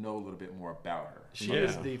know a little bit more about her. She Yeah.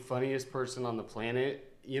 is the funniest person on the planet,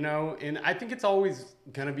 and I think it's always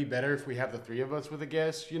gonna be better if we have the three of us with a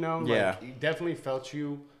guest, Yeah. Like, definitely felt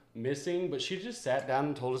you missing, but she just sat down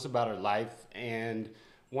and told us about her life. And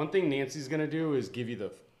one thing Nancy's gonna do is give you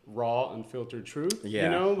the raw, unfiltered truth.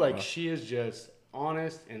 Yeah. She is just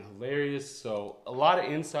honest and hilarious. So a lot of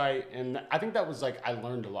insight, and I think that was I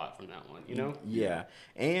learned a lot from that one. Yeah.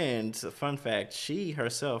 And fun fact, she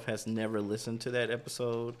herself has never listened to that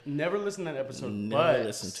episode. Never listened to that episode, Never but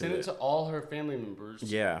listened to sent it it. to all her family members.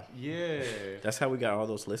 Yeah. Yeah. That's how we got all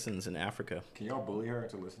those listens in Africa. Can y'all bully her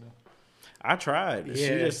into listening? I tried. She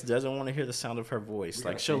Yeah. just doesn't want to hear the sound of her voice. We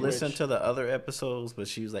Like, gotta she'll see listen which- to the other episodes, but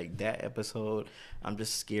she was like, that episode, I'm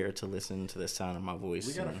just scared to listen to the sound of my voice.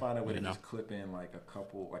 We gotta and, find a way you to know. just clip in like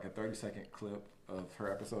a 30-second clip of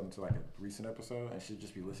her episode into like a recent episode, and she'd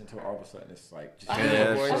just be listening to it. All of a sudden, it's like just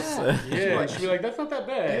Yeah, boy. it's just- Yeah, she'd be like, that's not that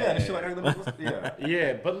bad. yeah, and she's like, let me listen. Yeah.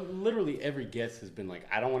 Yeah, but literally every guest has been like,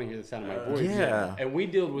 I don't want to hear the sound of my voice. Yeah. And we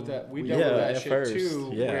dealt with that. We dealt Yeah, with that at shit first,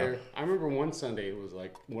 too. yeah. Where I remember one Sunday, it was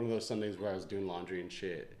like one of those Sundays where I was doing laundry and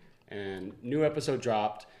shit. And new episode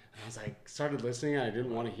dropped. And I was like, started listening. And I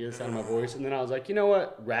didn't want to hear the sound of my voice. And then I was like, you know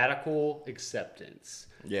what? Radical acceptance.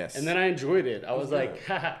 Yes. And then I enjoyed it. I was good. like,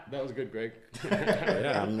 haha, that was good, Greg.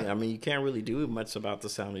 Yeah, I mean, you can't really do much about the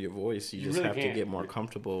sound of your voice. You just really have to can't. get more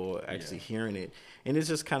comfortable actually hearing it. And it's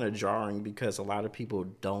just kind of jarring because a lot of people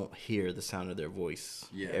don't hear the sound of their voice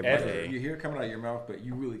Yeah, every Ever. day. you hear it coming out of your mouth, but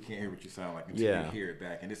you really can't hear what you sound like until Yeah. you hear it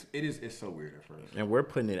back, and it's so weird at first. And we're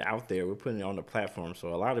putting it out there. We're putting it on the platform,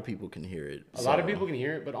 so a lot of people can hear it. A lot of people can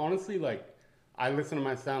hear it, but honestly, I listen to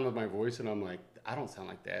my sound of my voice and I'm like, I don't sound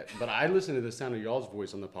like that. But I listen to the sound of y'all's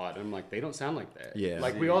voice on the pod and I'm like, they don't sound like that.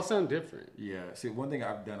 Yeah. We all sound different. Yeah. See, one thing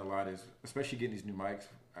I've done a lot is, especially getting these new mics.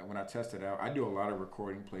 When I test it out, I do a lot of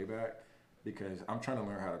recording playback because I'm trying to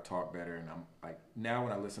learn how to talk better. And I'm like, now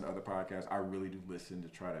when I listen to other podcasts, I really do listen to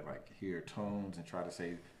try to hear tones and try to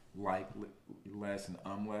say less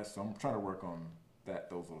and less. So I'm trying to work on those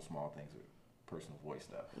little small things with personal voice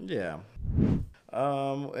stuff. Yeah.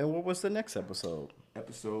 And what was the next episode?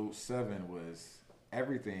 Episode 7 was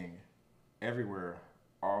Everything, Everywhere,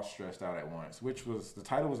 All Stressed Out at Once, which was, the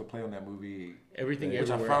title was a play on that movie. Everything which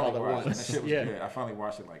I Everywhere All finally at watched. Once. That shit was Yeah. good. I finally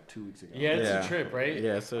watched it like 2 weeks ago. Yeah, it's Yeah. a trip, right?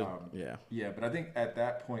 Yeah, so, Um, Yeah, but I think at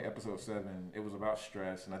that point, episode 7, it was about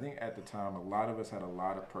stress. And I think at the time, a lot of us had a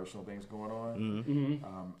lot of personal things going on. Mm-hmm.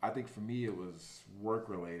 I think for me, it was work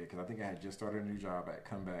related because I think I had just started a new job at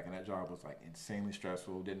Comeback, and that job was insanely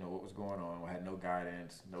stressful. Didn't know what was going on. I had no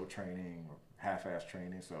guidance, no training, or half-ass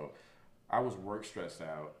training. So I was work stressed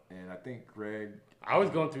out. And I think Greg, I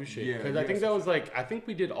was going through shit Yeah, because you I think had that was I think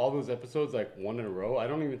we did all those episodes one in a row. I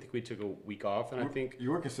don't even think we took a week off, and I think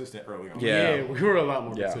you were consistent early on. Yeah. we were a lot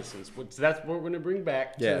more Yeah. consistent. So that's what we're going to bring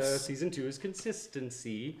back to Yes. season 2 is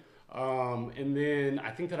consistency. And then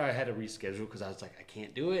I think that I had to reschedule because I was like, I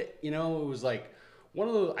can't do it. It was one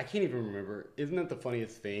of those, I can't even remember. Isn't that the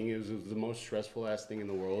funniest thing? It was the most stressful ass thing in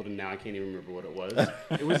the world, and now I can't even remember what it was.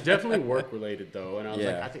 It was definitely work related though, and I was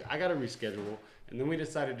like, Yeah. I think I got to reschedule. And then we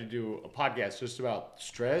decided to do a podcast just about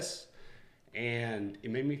stress, and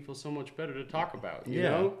it made me feel so much better to talk about. You Yeah.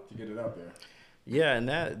 know? To get it out there. Yeah, and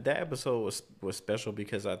that episode was special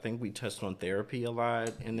because I think we touched on therapy a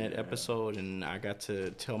lot in that episode, and I got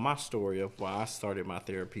to tell my story of why I started my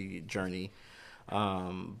therapy journey.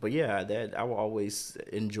 But yeah, that I will always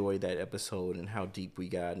enjoy that episode and how deep we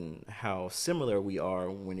got and how similar we are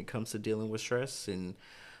when it comes to dealing with stress and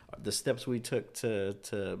the steps we took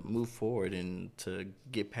to move forward and to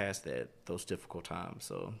get past those difficult times.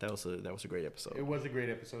 So that was a great episode. It was a great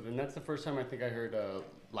episode, and that's the first time I think I heard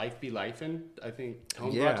 "Life Be Lifin'." I think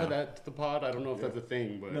Tone Yeah. brought that to the pod. I don't know if that's a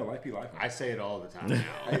thing, but No, life be life. I say it all the time now.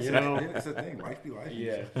 It's, You know, it's a thing. Life be life.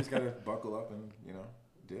 Yeah. You just gotta buckle up and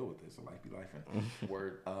deal with it. So life be life.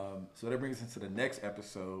 word. So that brings us into the next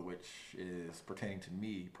episode, which is pertaining to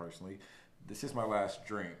me personally. This is my last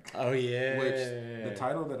drink. Oh yeah. Which the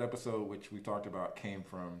title of that episode, which we talked about, came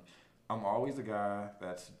from. I'm always the guy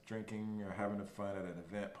that's drinking or having fun at an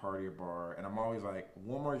event, party, or bar, and I'm always like,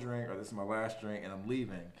 one more drink, or this is my last drink, and I'm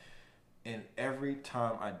leaving. And every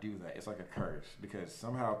time I do that, it's like a curse because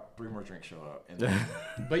somehow 3 more drinks show up. And then,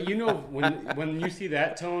 But you know, when you see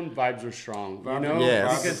that tone, vibes are strong. You Vibes know, are-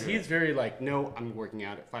 Yes. because vibes are he's good. very like, no, I'm working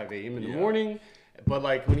out at 5 a.m. in the Yeah. morning. But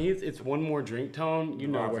like when it's one more drink tone, you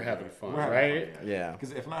know Vibes we're are having good. fun, We're having right? fun, Yeah.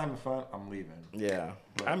 Because if I'm not having fun, I'm leaving. Yeah.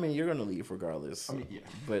 I mean, you're gonna leave regardless. I mean, yeah.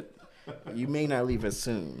 But you may not leave as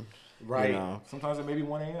soon. Right. You know? Sometimes it may be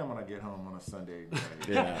 1 a.m. when I get home on a Sunday.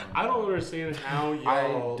 Yeah. I don't understand how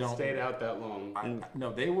y'all don't- stayed out that long.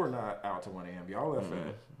 No, they were not out to 1 a.m.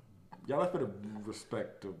 Y'all left at a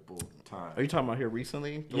respectable time. Are you talking about here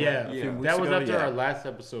recently? Yeah, A few weeks that was ago? after Yeah. our last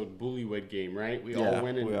episode, Bullywed game, right? We Yeah, all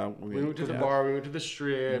went and we we went to the yeah. bar, we went to the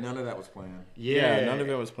strip. None of that was planned. Yeah, none of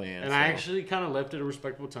it was planned. And so. I actually kind of left at a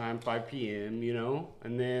respectable time, 5 p.m., you know?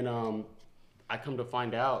 And then I come to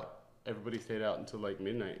find out everybody stayed out until like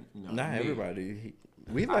midnight. No, Not me. everybody.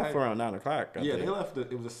 We left around 9 o'clock. I Yeah, think. they left.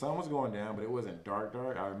 It was the sun was going down, but it wasn't dark.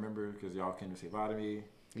 I remember because y'all came to say bye to me,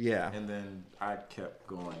 Yeah. and then I kept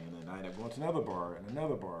going, and then I ended up going to another bar and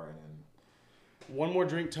another bar, and then One more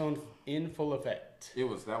drink tone in full effect. that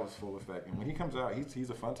was full effect. And when he comes out, he's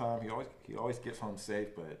a fun time. He always gets home safe,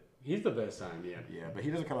 but He's the best time, yeah. yeah, but he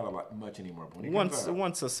doesn't come out a lot much anymore. But when he comes out,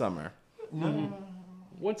 Once a summer.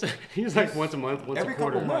 He's like once a month, once Every a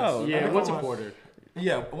quarter. couple months. No, Yeah, every once a couple quarter.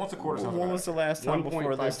 yeah, once a quarter. When was the last time before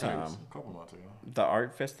 1.5 this time? times. A couple months ago. The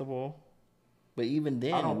art festival. But even I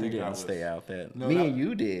then, don't we think didn't that was- stay out that. No, Me that- and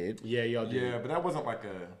you did. Yeah, y'all do. Yeah, but that wasn't like a.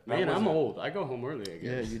 that Man, I'm wasn't- old. I go home early, I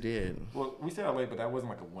Yeah, guess. you did. Well, we stayed out late, but that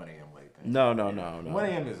wasn't like a 1 a.m. late thing. No. 1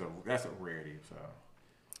 a.m. that's a rarity. So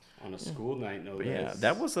On a school night, no But less.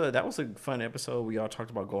 yeah, that was a fun episode. We all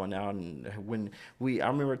talked about going out, and I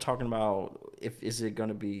remember talking about if is it going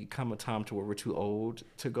to become a time to where we're too old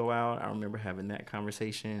to go out. I remember having that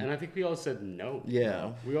conversation. And I think we all said no.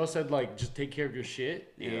 Yeah. We all said like just take care of your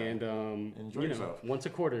shit Yeah. and Enjoy you know, yourself. once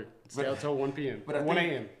a quarter, stay But- out till 1 p.m. But I 1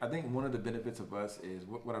 think, a.m. I think one of the benefits of us is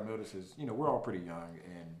what I've noticed is, we're all pretty young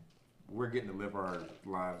and we're getting to live our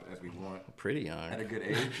lives as we want Pretty at a young. good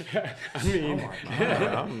age. I mean,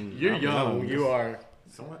 you're I'm young. You are.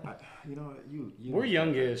 Somewhat, you. We're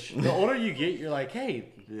youngish. The older you get, you're like, hey,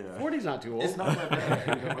 Yeah. 40's not too old. It's not that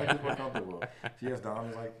bad. Life is more comfortable. Yes, Dom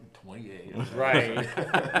is like 28. Right.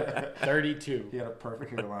 32. He had a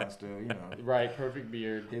perfect hairline still, Right. Perfect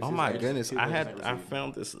beard. His- Oh his my age- goodness! his I age had never I receded.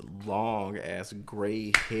 found this long ass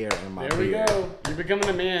gray hair in my There we beard. go. You're becoming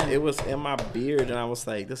a man. It was in my beard, and I was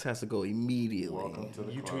like, "This has to go immediately." Welcome to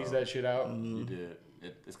the You club. tweezed that shit out. You did.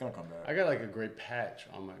 It's gonna come back. I got like a gray patch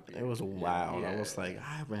on my beard. It was wild. I Yeah. was like, "I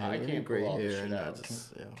haven't I had any can't gray pull all this hair," shit and I out.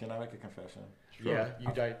 just yeah. Can I make a confession? Yeah,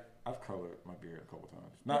 you dyed. I've colored my beard a couple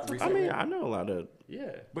times. Not I recently. mean, I know a lot of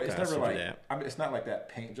Yeah. but it's guys never who do like. that. I mean, it's not like that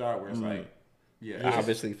paint job where it's like. Yeah. it's just-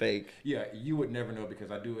 obviously fake. Yeah, you would never know because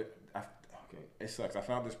I do it. Okay, it sucks. I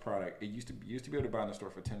found this product. It used to be able to buy it in the store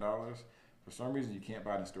for $10. For some reason, you can't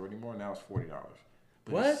buy it in the store anymore. Now it's $40.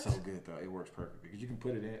 But it's What? so good though. It works perfectly because you can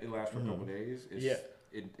put it in. It lasts for a couple days. It's, Yeah.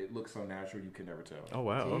 It looks so natural. You can never tell. Oh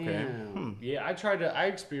wow, okay. Damn. Yeah, I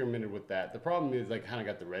experimented with that. The problem is I kind of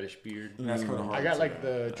got the reddish beard. And that's kind of hard. I got to like do.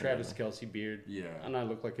 the Travis Kelsey beard. Yeah. And I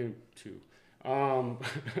look like him too. Now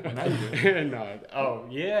you do. no. Oh,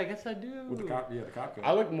 yeah, I guess I do. With the cop. Yeah, the cop.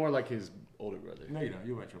 I look more like his older brother. No, you don't.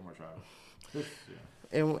 You went to more Travis.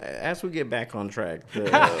 Yeah. And as we get back on track,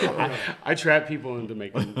 I trap people into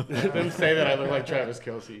making them say that I look like Travis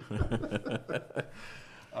Kelsey.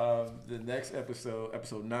 The next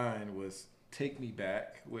episode 9, was Take Me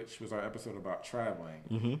Back, which was our episode about traveling.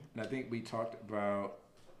 Mm-hmm. And I think we talked about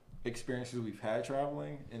experiences we've had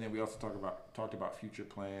traveling, and then we also talked about future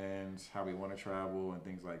plans, how we want to travel, and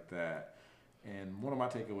things like that. And one of my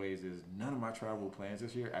takeaways is none of my travel plans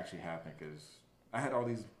this year actually happened because I had all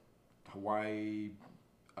these Hawaii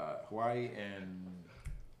and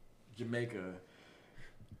Jamaica.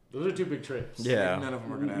 Those are two big trips. Yeah. None of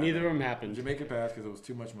them are gonna happen. Neither of them happened. Jamaica passed because it was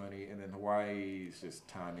too much money, and then Hawaii is just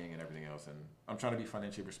timing and everything else. And I'm trying to be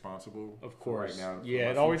financially responsible. Of for course. right now. for Yeah,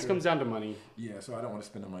 my it always future. comes down to money. Yeah, so I don't want to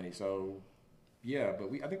spend the money. So, yeah, but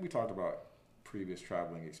I think we talked about previous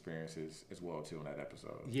traveling experiences as well too in that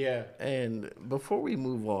episode. Yeah. and before we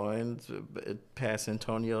move on past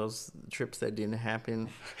Antonio's trips that didn't happen,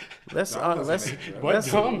 let's Dom doesn't let's make trips. What, let's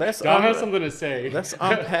Dom? let's Dom has un- something to say. let's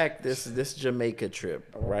unpack this Jamaica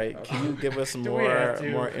trip, right? Can you give us we more have to?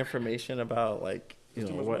 more information about like Too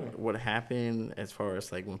much money. what happened as far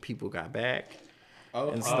as like when people got back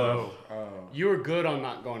and Oh. stuff? You were good on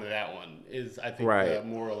not going to that one, is I think the Right.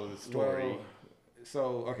 moral of the story.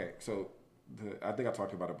 So I think I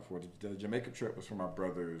talked about it before. The Jamaica trip was for my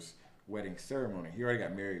brother's wedding ceremony. He already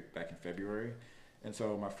got married back in February, and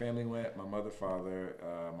so my family went. My mother, father,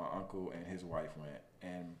 my uncle, and his wife went.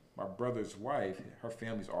 and my brother's wife, her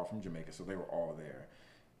family's all from Jamaica, so they were all there.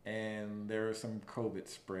 And there was some COVID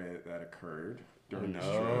spread that occurred during this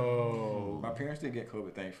trip. My parents didn't get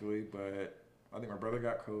COVID, thankfully, but I think my brother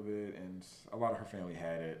got COVID, and a lot of her family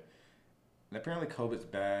had it. And apparently COVID's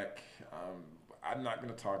back. I'm not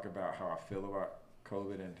going to talk about how I feel about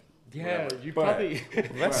COVID and Yeah, whatever, you but- probably.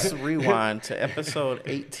 Let's rewind to episode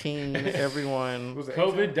 18, everyone. Was it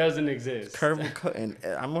COVID 18? doesn't exist. And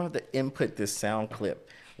I'm going to have to input this sound clip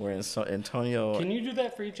where Antonio Can you do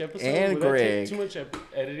that for each episode? And Would that Greg. take too much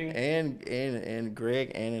editing? and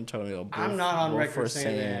Greg and Antonio both, I'm not on both record were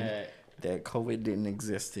saying that COVID didn't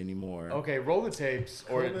exist anymore. Okay, roll the tapes,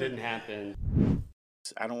 or it COVID. didn't happen.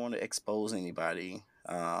 I don't want to expose anybody.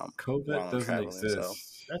 while COVID I'm doesn't traveling,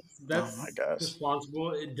 exist That's Oh my gosh.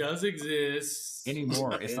 responsible. It does exist.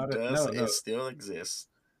 anymore. It's It not. does. No. It still exists.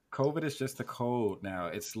 COVID is just a code now.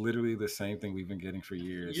 It's literally the same thing we've been getting for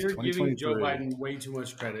years. You're giving Joe 2023. Biden way too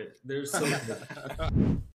much credit. There's so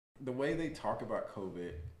The way they talk about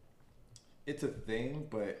COVID, it's a thing,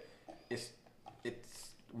 but it's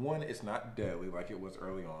it's not deadly like it was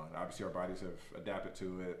early on. Obviously, our bodies have adapted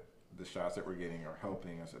to it. The shots that we're getting are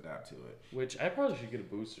helping us adapt to it. which I probably should get a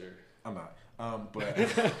booster. I'm not, but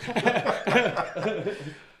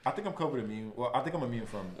I think I'm COVID immune. Well, I think I'm immune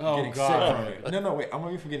from Oh, getting God. sick from it. No, wait, I'm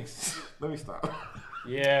immune from getting. Let me stop.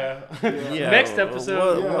 Yeah. Yeah, Next well,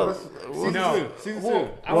 episode. well, Season no. two. Season Well,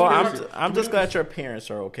 two. I Well, was I'm just glad your parents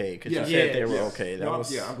are okay because Yeah. you said Yeah, they were yes. okay. That No,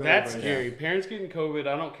 was yeah, I'm glad That's everybody- scary. Parents getting COVID.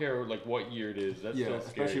 I don't care like what year it is. That's Yeah, still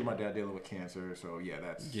scary. especially my dad dealing with cancer. So yeah,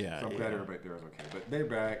 that's Yeah, So I'm glad yeah. everybody there was okay, but they're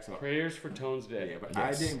back. So Prayers for Tone's day. yeah, but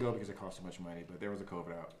Yes. I didn't go because it cost too much money. But there was a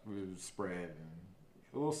COVID out. It was spread and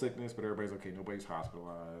a little sickness, but everybody's okay. Nobody's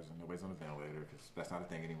hospitalized and nobody's on a ventilator because that's not a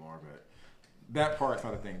thing anymore. But that part's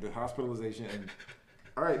not a thing. The hospitalization and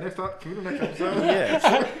all right, next up. Can we do the next episode?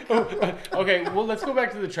 yeah, Okay, well, let's go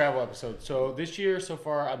back to the travel episode. So this year so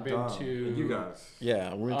far, I've been Dom, to you guys.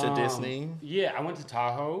 yeah. We went to Disney Yeah, I went to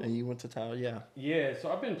Tahoe. and you went to Tahoe. Yeah, Yeah,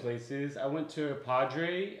 so I've been places. I went to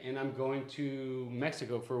Padre, and I'm going to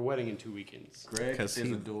Mexico for a wedding in 2 weekends. Greg 'Cause is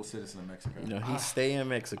he- a dual citizen of Mexico. you know he stay in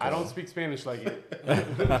Mexico. I don't speak Spanish like it.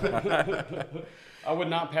 I would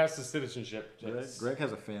not pass the citizenship test. Greg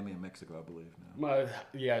has a family in Mexico, I believe.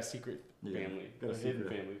 Now. Secret Yeah, family, got a a hidden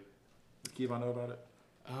secret. family. Keith, I know about it.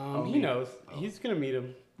 He knows. He's gonna meet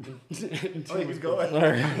him. Oh, he's going.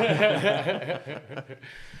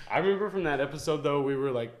 I remember from that episode though, we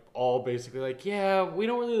were like all basically like, yeah, we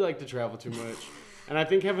don't really like to travel too much, and I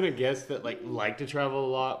think having a guest that liked to travel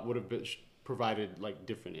a lot would have been provided like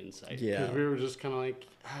different insight. Yeah. because we were just kind of like,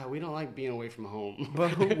 we don't like being away from home. But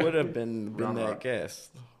who would have been Round that Rock. guest?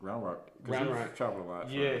 Round Rock. 'Cause Round he's Rock. traveled a lot.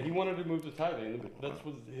 so- Yeah, he wanted to move to Thailand. That's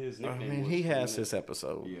what his I nickname mean, was. he has his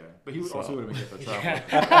episode. Yeah, but he would also would have been good for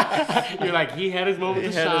travel. You're like, he had his moment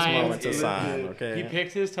He to had his shine. moment to shine, okay? He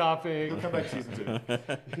picked his topic. He'll come back season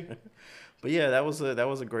 2. But yeah, that was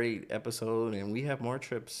a great episode, and we have more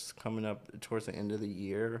trips coming up towards the end of the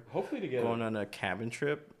year. Hopefully together. Going on a cabin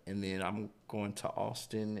trip, and then I'm going to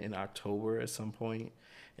Austin in October at some point.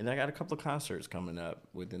 And I got a couple of concerts coming up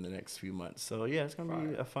within the next few months. So yeah, it's gonna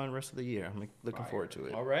be a fun rest of the year. I'm looking forward to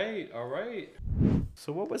it. All right.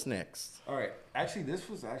 So what was next? All right. Actually, this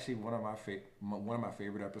was actually one of my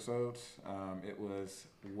favorite episodes. It was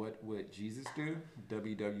What Would Jesus Do?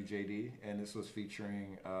 WWJD, and this was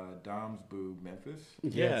featuring Dom's Boo Memphis.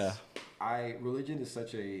 Yes. Religion is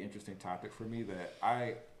such a interesting topic for me that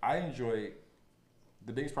I enjoy.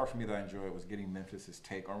 The biggest part for me that I enjoyed was getting Memphis's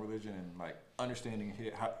take on religion and like understanding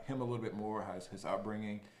him a little bit more, his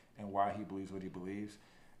upbringing, and why he believes what he believes.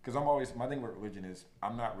 Because my thing with religion is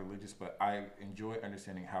I'm not religious, but I enjoy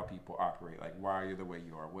understanding how people operate. Like, why are you the way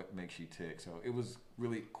you are? What makes you tick? So it was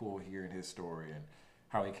really cool hearing his story and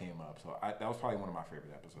how he came up. So that was probably one of my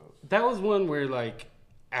favorite episodes. That was one where like,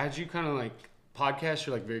 as you kind of like podcast,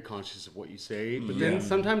 you're like very conscious of what you say, but then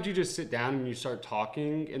sometimes you just sit down and you start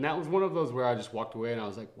talking, and that was one of those where I just walked away and I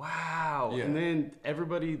was like, wow. Yeah. And then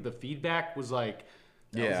the feedback was like,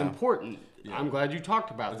 that was Yeah. important. Yeah. I'm glad you talked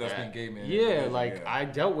about That's that. being gay, man. Yeah, Religion, like yeah. I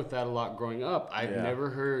dealt with that a lot growing up. I've Yeah. never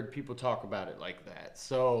heard people talk about it like that.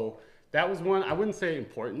 So that was one, I wouldn't say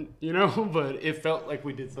important, but it felt like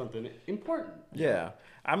we did something important. Yeah.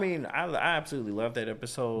 I mean, I absolutely love that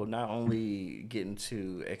episode. Not only getting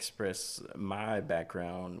to express my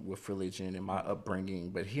background with religion and my upbringing,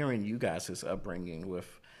 but hearing you guys' upbringing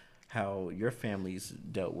with how your families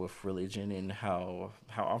dealt with religion and how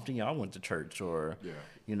often y'all went to church or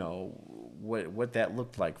what that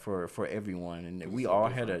looked like for everyone. And we all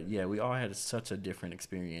had such a different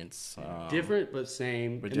experience. Different but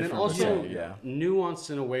same, but and then different but also same, yeah. nuanced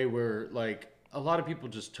in a way where like a lot of people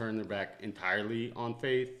just turn their back entirely on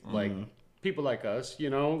faith, Mm-hmm. like people like us, you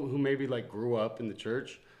know, who maybe like grew up in the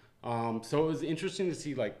church. So it was interesting to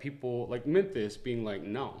see like people like Memphis being like,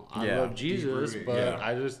 no, I Yeah. love Jesus, Deep-rooted, but yeah.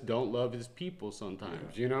 I just don't love his people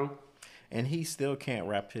sometimes, you know? And he still can't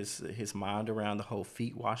wrap his mind around the whole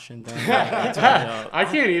feet washing thing. I tell y'all, I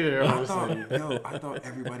can't either, I honestly. thought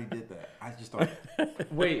everybody did that. I just thought.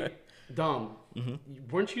 Wait, Dom, Mm-hmm.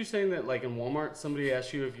 weren't you saying that like in Walmart somebody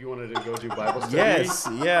asked you if you wanted to go do Bible study? yes,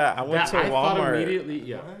 yeah. I went That, to I thought Walmart. immediately,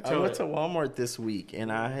 yeah. What? I tell went it. to Walmart this week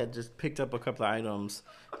and I had just picked up a couple of items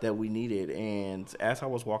that we needed. And as I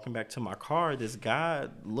was walking back to my car, this guy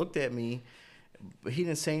looked at me. But he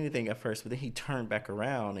didn't say anything at first, but then he turned back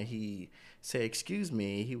around and he said, "Excuse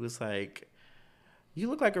me." He was like, "You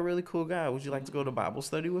look like a really cool guy. Would you like to go to Bible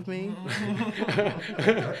study with me?"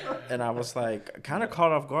 And I was like, kind of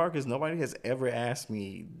caught off guard because nobody has ever asked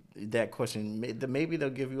me that question. Maybe they'll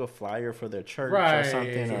give you a flyer for their church Right. or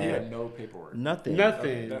something. So he Or had no paperwork. nothing.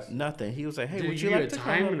 Nothing. That's- Nothing. He was like, "Hey, Did would you you get like a to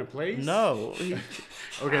time come and up-" a place? No.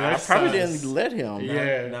 Okay, I that probably sucks. didn't let him.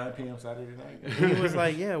 Yeah. 9 p.m. Saturday night. He was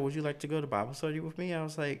like, "Yeah, would you like to go to Bible study with me?" I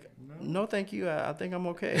was like, "No, thank you. I think I'm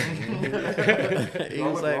okay." He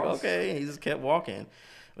was like, "Okay." And he just kept walking.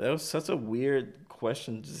 That was such a weird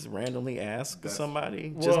question, just randomly ask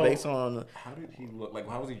somebody, just Well- based on. How did he look? Like,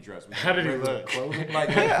 how was he dressed? Was How did he regular look? Clothing? Like,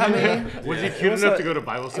 I mean, Was he it cute was enough a- to go to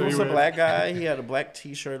Bible It study was with? a black guy. He had a black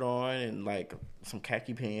T-shirt on and like some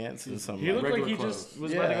khaki pants and some. He looked like Regular he clothes. just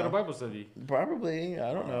was about to go Yeah. to Bible study. Probably,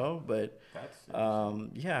 I don't know, but that's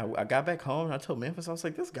yeah, I got back home and I told Memphis, I was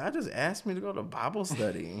like, "This guy just asked me to go to Bible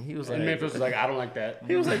study," and he was like, And Memphis was like, I don't like that.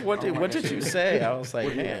 He was like, "What did like what that did you shit. say?" I was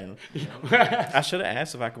like, "Man, I should have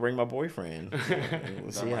asked if I could bring my boyfriend."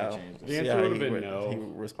 See might how change it. The see answer how would've he been re- no. he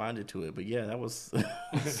responded to it. But yeah, that was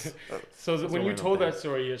So when you random told thing. that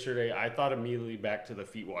story yesterday, I thought immediately back to the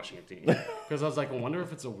feet washing thing. Because I was like, I wonder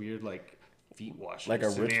if it's a weird, like, feet washing like a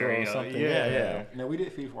ritual or scenario. something. Yeah, Yeah. No, we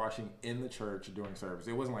did feet washing in the church during service.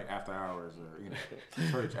 It wasn't like after hours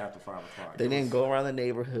or church after 5 o'clock. They It didn't was- go around the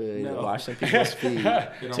neighborhood No. washing people's feet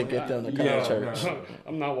to don't- get them to come Yeah, to church. no.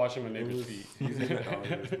 I'm not washing my It neighbor's was, feet. it was even- oh,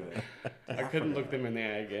 it was bad. I couldn't look them in the eye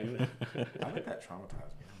again. I think that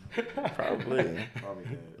traumatized me. Probably Probably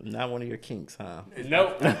did. not one of your kinks, huh?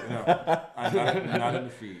 Nope. No, I'm not in the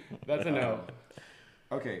feet. That's a no.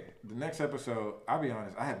 Okay, the next episode, I'll be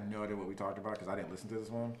honest, I have no idea what we talked about because I didn't listen to this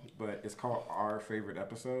one, but it's called Our Favorite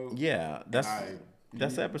Episode. Yeah, that's I-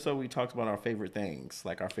 the episode we talked about our favorite things,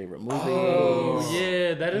 like our favorite movies. Oh,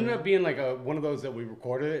 yeah. That ended up being like one of those that we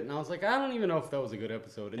recorded it. And I was like, I don't even know if that was a good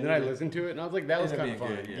episode. And then I listened to it and I was like, that was Ended kind of up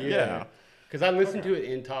fun. being good, Yeah. Because I listened to it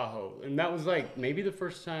in Tahoe, and that was like maybe the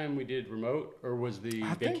first time we did remote, or was the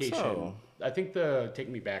I think vacation? so. I think the Take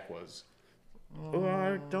Me Back was. Oh,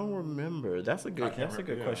 I don't remember. That's a good. can't That's a remember,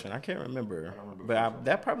 good yeah. question. I can't remember. remember But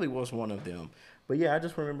that probably was one of them. But yeah, I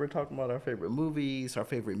just remember talking about our favorite movies, our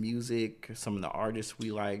favorite music, some of the artists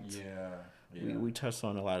we liked. Yeah. We touched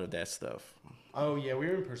on a lot of that stuff. Oh yeah, we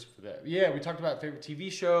were in person for that. Yeah, we talked about favorite TV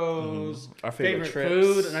shows, Our favorite trips.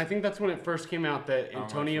 food, and I think that's when it first came out that like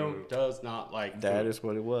Antonio food. does not like That food. is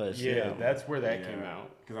what it was. Yeah, that's where that came out.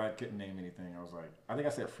 Because I couldn't name anything. I was like, I think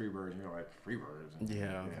I said Freebirds. You're like, Freebirds. And,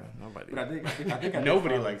 Yeah. Nobody. But I think I did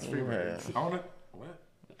Nobody find- likes Freebirds I want to, what?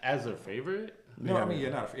 as their favorite. No, I mean,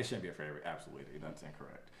 it shouldn't be a favorite. Absolutely. That's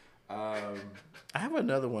incorrect. I have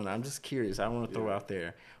another one. I'm just curious. I want to throw out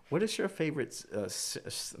there. What is your favorite?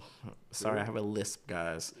 Sorry, I have a lisp,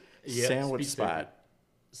 guys. Yeah, Sandwich speak spot.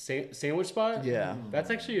 Sandwich spot? Yeah. That's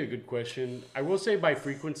actually a good question. I will say by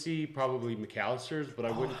frequency, probably McAllister's, but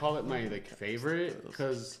I wouldn't call it my like favorite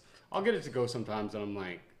because I'll get it to go sometimes and I'm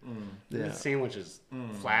like, Yeah. this sandwich is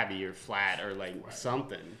flabby or flat or like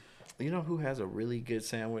something. You know who has a really good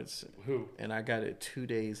sandwich? Who? And I got it 2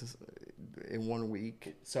 days in 1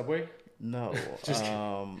 week. Subway? No. Just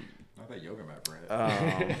Not that yoga mat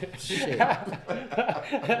bread. Shit.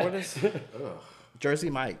 What is Jersey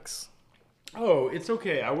Mike's? Oh, it's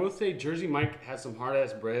okay. I will say Jersey Mike has some hard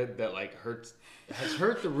ass bread that like has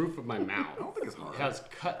hurt the roof of my mouth. I don't think it's hard. Has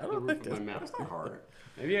cut the roof of my mouth. It's not hard.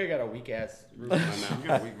 Maybe I got a weak ass roof of my You mouth.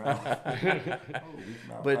 got a weak mouth. Oh, weak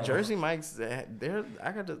mouth. But Jersey Mike's,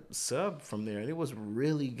 I got a sub from there, and it was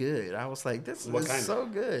really good. I was like, this What is kind? so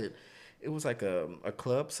good. It was like a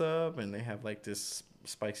club sub, and they have like this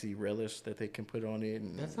spicy relish that they can put on it.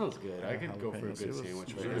 And That sounds good. I could go for a jalapenos. good It was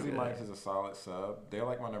sandwich. really right Jersey good. Mike's is a solid sub. They're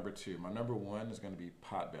like my number 2. My number 1 is going to be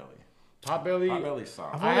Potbelly. Potbelly. Potbelly's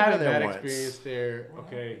solid. I've I only had a been there bad once. experience there.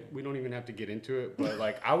 Okay, we don't even have to get into it, but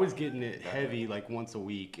like I was getting it heavy like once a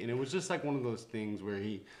week, and it was just like one of those things where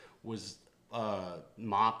he was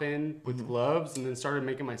mopping with gloves, and then started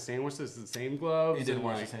making my sandwiches with the same gloves. He didn't and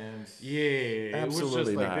wash like, his hands. Yeah, it was Absolutely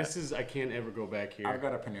just like not. this is I can't ever go back here. I've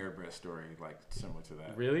got a Panera Bread story like similar to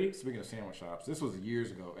that. Really? Speaking of sandwich shops, this was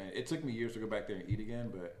years ago, and it took me years to go back there and eat again.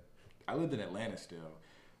 But I lived in Atlanta still.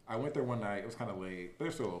 I went there one night. It was kind of late.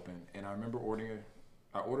 They're still open, and I remember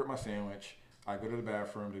I ordered my sandwich. I go to the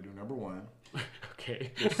bathroom to do number one.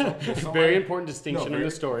 Okay. There's somebody- Very important distinction very, in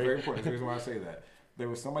the story. Very important. That's the reason why I say that. There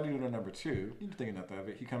was somebody doing number two. You thinking nothing of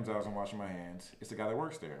it. He comes out as I'm washing my hands. It's the guy that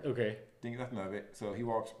works there. Okay. Thinking nothing of it. So he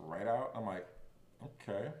walks right out. I'm like,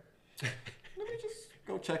 okay. Let me just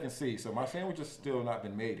go check and see. So my sandwich has still not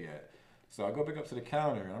been made yet. So I go back up to the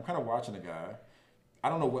counter and I'm kind of watching the guy. I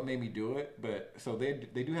don't know what made me do it, but so they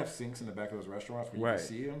do have sinks in the back of those restaurants where you Right. can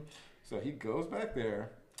see them. So he goes back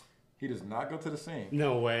there. He does not go to the sink.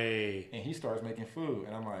 No way. And he starts making food.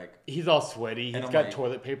 And I'm like, He's all sweaty. And He's I'm got like,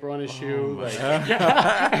 toilet paper on his shoe. Like, so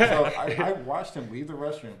I watched him leave the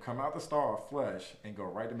restroom, come out the stall, flush, and go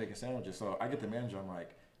right to making sandwiches. So I get the manager. I'm like,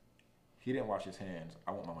 he didn't wash his hands.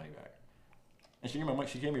 I want my money back. And she gave me my money.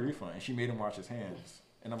 She gave me a refund, and she made him wash his hands.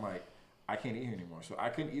 And I'm like, I can't eat here anymore. So I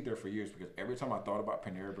couldn't eat there for years because every time I thought about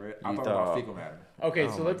Panera Bread, I thought about fecal matter. okay,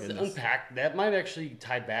 Oh so my let's goodness. unpack. That might actually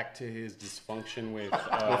tie back to his dysfunction with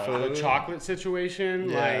the chocolate situation.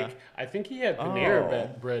 Yeah. Like, I think he had Panera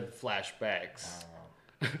Oh. bread flashbacks.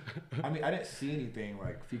 I mean, I didn't see anything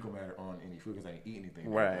like fecal matter on any food because I didn't eat anything.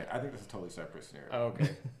 Right. I think that's a totally separate scenario. Oh, okay.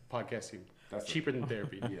 Podcasting. That's Cheaper than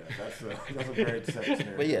therapy. Yeah, that's a very separate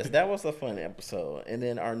scenario. But yes, that was a fun episode. And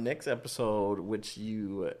then our next episode, which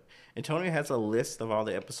Antonio has a list of all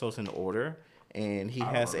the episodes in order. And he I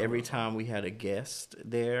don't has remember every this time we had a guest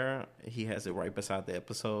there, he has it right beside the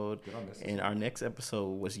episode. Did I miss And our next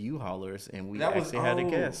episode was U-Haulers, and we That was actually had a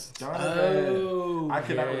guest. Donovan. I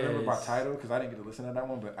cannot remember by yes. title because I didn't get to listen to that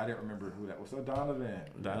one, but I didn't remember who that was. So Donovan.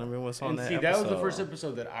 Donovan was on And that see, episode. that was the first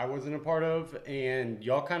episode that I wasn't a part of, and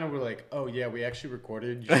y'all kind of were like, "Oh yeah, we actually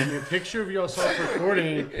recorded." You showed me a picture of yourself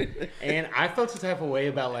recording, and I felt some type of way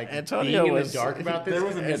about like Antonio being in was- the dark about this. there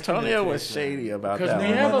was a Antonio was miscommunication. shady about Because that we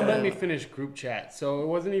one. haven't let me finish group chat, so it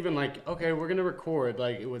wasn't even like, okay, we're gonna record.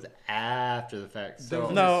 Like it was after the fact. So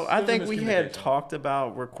No, I There's a think we had miscommunication. talked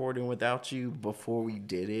about recording without you before we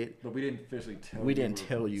did it. But we didn't officially tell We you. didn't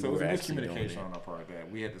tell you So it was we're a actually doing miscommunication it. on our part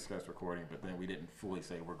that we had discussed recording, but then we didn't fully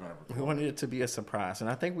say we're going to We record. wanted it to be a surprise, and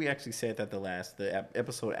I think we actually said that the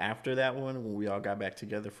episode after that one when we all got back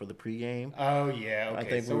together for the pregame. Oh yeah, okay.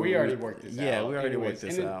 think so we we already were- worked this out. yeah, we already worked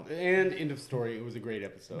this and out. And end of story. It was a great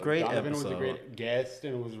episode. Great Donovan was a episode. great guest,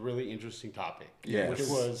 and it was a really interesting topic. Yes. which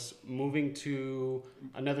was moving to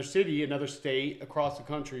another city, another state, across the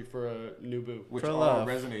country for a new boo. Which For all love.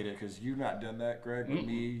 resonated because you've not done that, Greg, but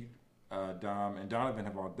me, Dom, and Donovan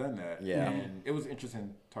have all done that. Yeah. And it was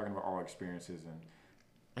interesting talking about all our experiences. And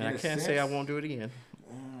in I a can't say I sense- won't do it again.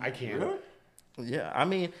 I can't. Really? Yeah, I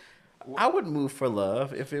mean, I would move for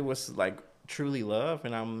love if it was like truly love,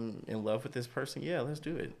 and I'm in love with this person. Yeah, let's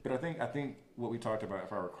do it. But I think what we talked about,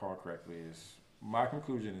 if I recall correctly, is my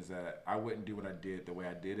conclusion is that I wouldn't do what I did the way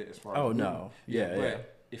I did it as far as Oh, moving. no. Yeah, but yeah.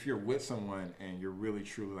 if you're with someone and you're really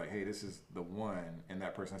truly like, hey, this is the one, and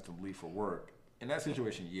that person has to leave for work, in that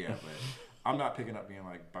situation, yeah, but I'm not picking up being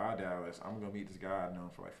like, bye Dallas, I'm gonna meet this guy I've known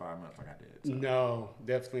for like 5 months like I did. So. No,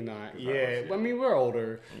 definitely not. Because Yeah, that was- I mean we're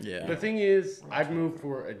older. Yeah. The thing is, I've moved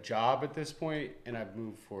for a job at this point, and I've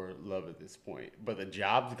moved for love at this point. But the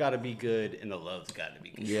job's got to be good, and the love's got to be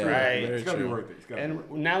good. Yeah, right. very It's gotta be true. worth it. It's gotta be And worth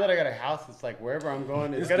it. now that I got a house, it's like wherever I'm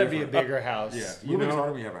going, it's It's got to be a different. bigger house. Yeah, you moving is know.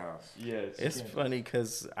 harder when you have a house. Yes. It's funny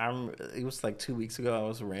because it was like 2 weeks ago. I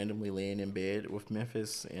was randomly laying in bed with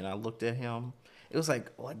Memphis, and I looked at him. It was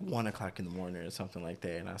like 1:00 in the morning or something like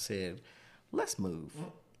that, and I said, "Let's move."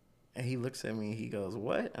 And he looks at me. He goes,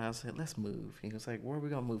 "What?" And I said, "Let's move." He was like, "Where are we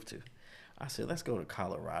gonna move to?" I said, "Let's go to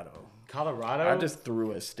Colorado." Colorado. I just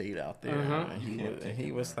threw a state out there, Uh-huh. and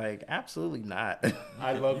he was like, "Absolutely not."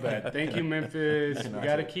 I love that. Thank you, Memphis. We cannot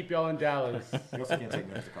got to take- keep y'all in Dallas. You also can't take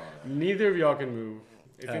notes to Colorado. Neither of y'all can move.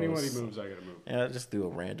 If That anybody was- moves, I gotta move. And I just threw a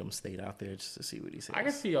random state out there just to see what he says. I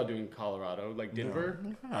can see y'all doing Colorado, like Denver.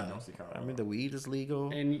 I don't see Colorado. I mean, the weed is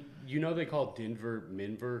legal. And you know they call Denver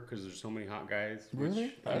Minver because there's so many hot guys. which,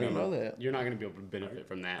 Really? I didn't know that. You're not gonna be able to benefit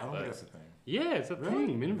from that. I don't but think that's a thing. yeah, it's a Really?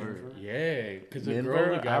 thing, Minver. Minver? Yeah, because the Denver,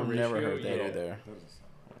 girl to guy I've never ratio, heard that yeah. either. That doesn't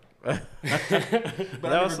sound right. But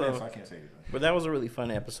That I've was never been, a- so I can't say anything. But that was a really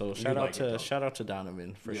fun episode. We like it, though. Shout out to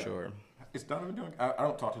Donovan for Yeah. sure. Is Donovan doing? I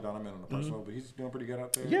don't talk to Donovan on a personal, but he's doing pretty good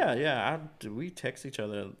out there. Yeah. We text each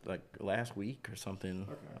other like last week or something.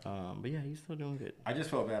 Okay. But yeah, he's still doing good. I just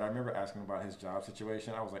felt bad. I remember asking him about his job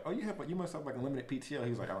situation. I was like, "Oh, you must have like a limited PTO." He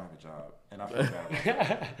was like, "I don't have a job," and I felt bad about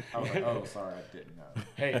that. I was like, "Oh, sorry, I didn't know."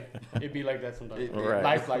 Hey, it'd be like that sometimes. Right.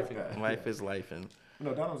 Life. Life is life, and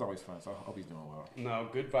No, Donovan's always fun, so I hope he's doing well. No,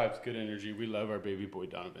 good vibes, good energy. We love our baby boy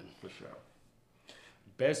Donovan. For sure.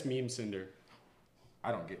 Best meme sender.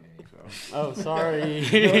 I don't get any, so. Oh, sorry.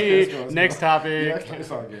 Let's go. Next topic. Yeah, it's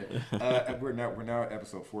all good. We're now at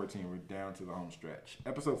episode 14. We're down to the home stretch.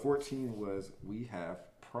 Episode 14 was We Have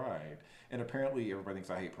Pride. And apparently everybody thinks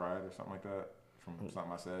I hate pride or something like that from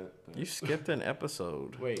something I said. But you skipped an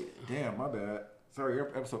episode. Wait. damn, my bad. Sorry,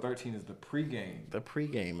 episode 13 is the pregame. The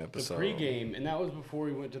pregame The episode. pregame, and that was before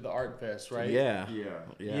we went to the art fest, right? Yeah. Yeah.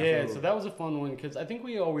 Yeah, so that was a fun one because I think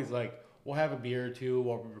we always we'll have a beer or two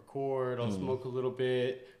while we record. I'll smoke a little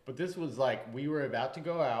bit, but this was we were about to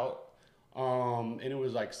go out, and it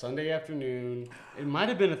was Sunday afternoon. It might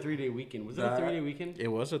have been a 3-day weekend. Was it a That- 3-day weekend? It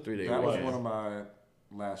was a 3-day That was weekend. one of my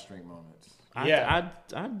last drink moments. I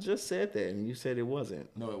just said that, and you said it wasn't.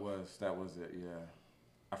 No, it was. That was it, yeah.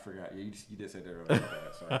 I forgot. Yeah, you did say that earlier.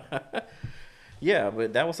 Sorry. Yeah,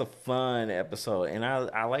 but that was a fun episode, and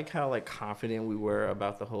I like how confident we were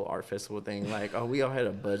about the whole art festival thing. We all had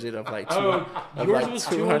a budget of Yours was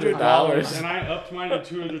 $200, and I upped mine to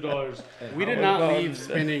 $200. We did not leave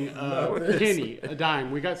spending a penny, a dime.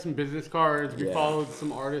 We got some business cards. We Yeah. followed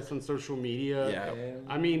some artists on social media. Yeah.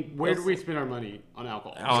 I mean, where did we spend our money? On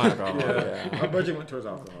alcohol. Yeah. My budget went towards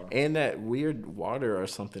alcohol. And that weird water or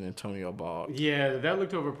something Antonio bought. Yeah, that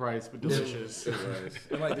looked overpriced, but delicious. It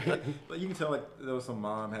was. And you can tell there was some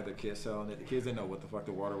mom had their kids selling it. The kids didn't know what the fuck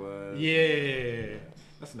the water was. Yeah.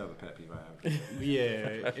 That's another pet peeve I have.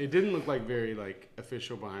 Yeah, it didn't look very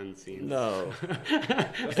official behind the scenes. No.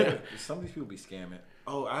 Some of these people be scamming.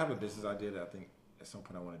 Oh, I have a business idea that I think at some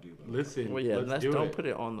point I want to do. But Listen, Well, yeah, let's don't it. put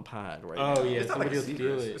it on the pod right Oh now. yeah, it's not somebody like will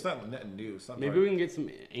steal secret. it. It's not nothing new. Something Maybe we can get some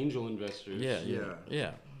angel investors.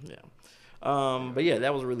 Yeah. But yeah,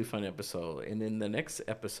 that was a really fun episode. And then the next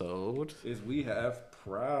episode, is We Have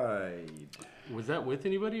Pride. Was that with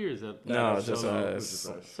anybody or is that no, it's just solo. us. It's just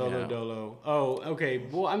us. solo Yeah. dolo? Oh, okay.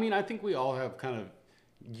 Well, I mean, I think we all have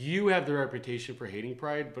you have the reputation for hating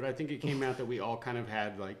pride, but I think it came out that we all kind of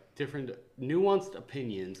had different nuanced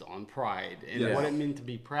opinions on pride and Yes. what it meant to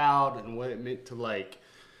be proud and what it meant to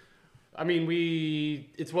I mean,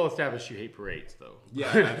 it's well established you hate parades though. Yeah,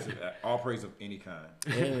 absolutely. All praise of any kind.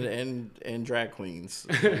 and drag queens.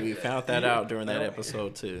 We found that out during that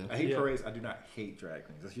episode too. I hate Yeah. parades. I do not hate drag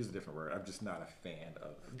queens. Let's use a different word. I'm just not a fan of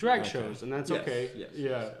Drag shows, and that's Yes, okay. yes,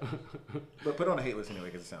 Yeah. But put on a hate list anyway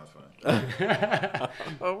because it sounds fun.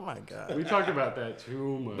 Oh my god. We talked about that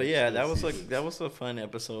too much. But yeah, that this was season. that was a fun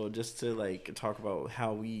episode just to talk about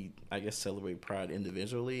how we celebrate pride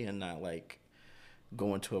individually and not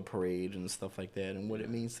going to a parade and stuff like that and what it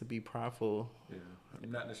means to be prideful. Yeah.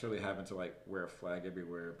 Not necessarily having to wear a flag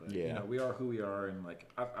everywhere, but Yeah. we are who we are, and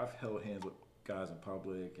I've held hands with guys in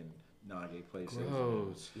public and non-gay places.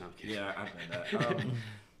 Gross. No, I'm kidding. Yeah, I've done that.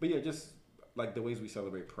 But yeah, just the ways we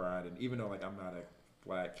celebrate pride, and even though I'm not a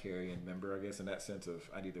flag carrying member, I guess in that sense of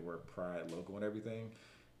I need to wear pride logo and everything.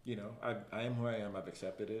 I am who I am. I've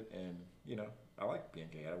accepted it, and I like being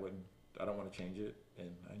gay. I don't want to change it,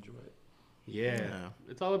 and I enjoy it. Yeah.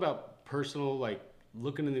 It's all about personal,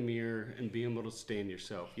 looking in the mirror and being able to stand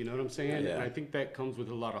yourself. You know what I'm saying? Yeah. And I think that comes with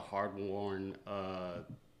a lot of hard-worn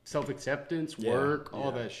self-acceptance, Yeah. work, all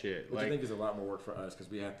Yeah. that shit. Which I think is a lot more work for us because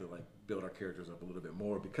we have to build our characters up a little bit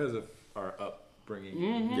more because of our upbringing.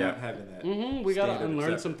 and not having that. We got to standard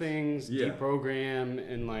unlearn acceptance. some things, Yeah. deprogram,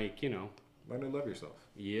 and Learn to love yourself.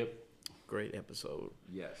 Yep. Great episode.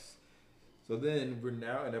 Yes. So then we're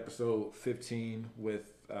now in episode 15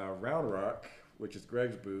 with Round Rock, which is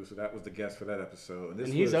Greg's boo. So that was the guest for that episode.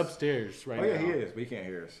 And he's upstairs right Oh yeah, now. he is, but he can't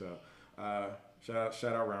hear us. So shout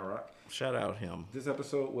out Round Rock. Shout out him. This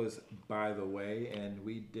episode was By the Way, and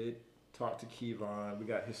we did talk to Kevon. We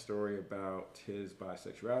got his story about his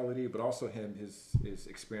bisexuality, but also his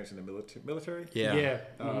experience in the military. Yeah.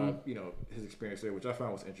 His experience there, which I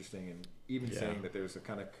found was interesting, and even saying that there's a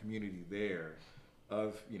kind of community there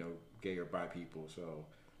of gay or bi people. So,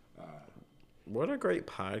 What a great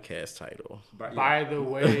podcast title. By the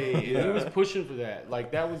way, he was pushing for that.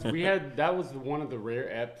 That was one of the rare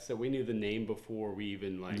eps that we knew the name before we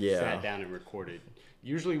even sat down and recorded.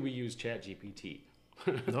 Usually we use ChatGPT.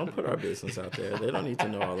 Don't put our business out there. They don't need to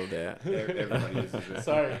know all of that. everybody uses it.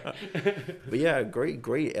 Sorry. But yeah,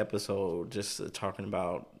 great episode. Just talking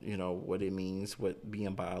about what it means, what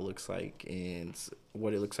being bi looks like, and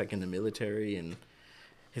what it looks like in the military, and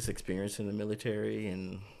his experience in the military,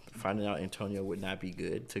 and finding out Antonio would not be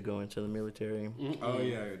good to go into the military. Oh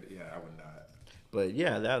yeah, I would not. But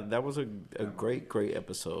yeah, that was a great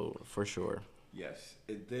episode for sure. Yes.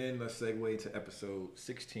 And then let's segue to episode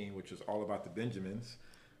 16, which is all about the Benjamins,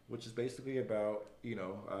 which is basically about,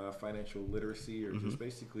 financial literacy, or just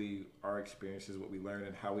basically our experiences, what we learn,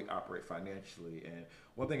 and how we operate financially. And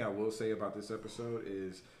one thing I will say about this episode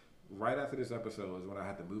is, right after this episode is when I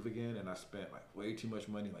had to move again, and I spent like way too much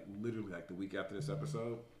money, like literally like the week after this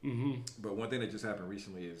episode. Mm-hmm. But one thing that just happened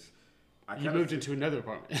recently is you moved into another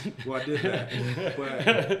apartment. Well, I did that,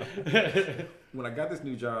 but when I got this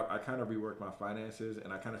new job, I kind of reworked my finances,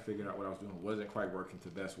 and I kind of figured out what I was doing wasn't quite working the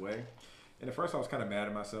best way. And at first, I was kind of mad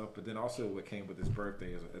at myself, but then also what came with this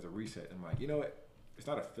birthday as a reset. I'm like, you know what? It's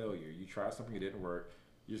not a failure. You tried something, it didn't work.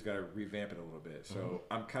 You just got to revamp it a little bit. So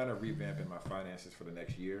I'm kind of revamping my finances for the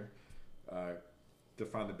next year to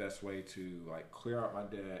find the best way to like clear out my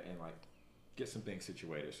debt and like get some things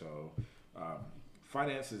situated. So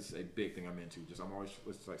finance is a big thing I'm into. I'm always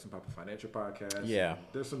listening to like some type of financial podcast. Yeah.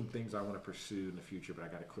 There's some things I want to pursue in the future, but I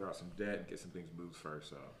got to clear out some debt and get some things moved first.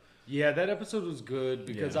 So. Yeah, that episode was good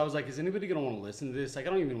because I was like, is anybody going to want to listen to this? Like,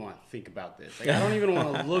 I don't even want to think about this. Like, I don't even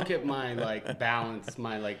want to look at my, like, balance,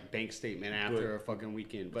 my, like, bank statement after a fucking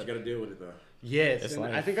weekend. But you got to deal with it, though. Yes, and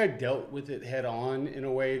I think I dealt with it head on in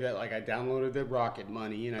a way that, like, I downloaded the Rocket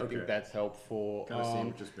Money, and I think that's helpful. Kind of seeing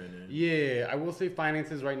what you're spending. Yeah, I will say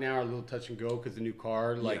finances right now are a little touch and go because the new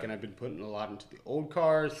car, and I've been putting a lot into the old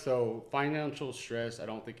cars, so financial stress I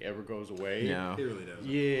don't think ever goes away. Yeah. It really does.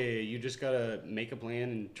 Yeah, you just got to make a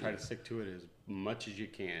plan and try to stick to it as much as you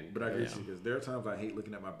can. But I agree because there are times I hate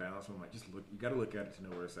looking at my balance. I'm like, just look. You got to look at it to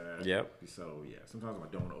know where it's at. Yep. So sometimes I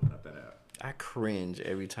don't want to open up that app. I cringe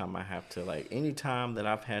every time I have to, like, anytime that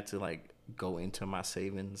I've had to, like, go into my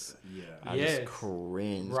savings. Yeah. I just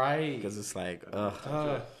cringe. Right. Because it's like,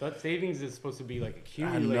 that savings is supposed to be like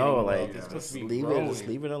accumulating. I know, like, it's supposed to be just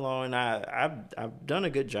leave it alone. I've done a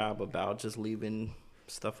good job about just leaving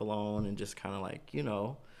stuff alone and just kind of like,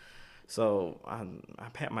 So I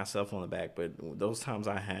pat myself on the back, but those times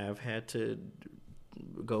I have had to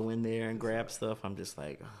go in there and grab stuff, I'm just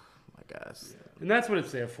like, oh my gosh. And that's what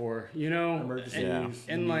it's there for, Emergency use,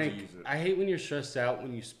 and like, I hate when you're stressed out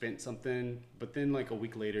when you spent something, but then like a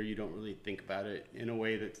week later you don't really think about it in a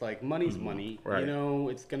way that's like, money's money. Right.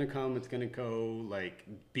 It's gonna come, it's gonna go. Like,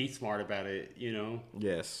 be smart about it.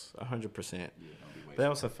 Yes, 100%. That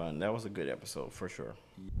was that was a good episode for sure.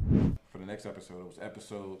 For the next episode, it was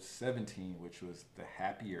episode 17, which was the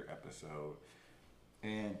happier episode.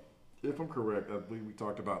 And if I'm correct, I believe we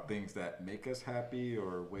talked about things that make us happy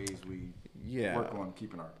or ways we work on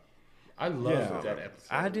keeping our. I loved that episode.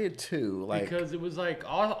 I did too. Like, because it was like,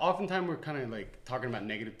 oftentimes we're kind of like talking about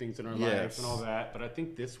negative things in our life and all that. But I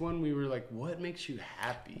think this one we were like, what makes you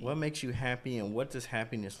happy? What makes you happy, and what does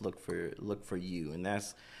happiness look for you? And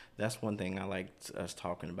that's one thing I liked us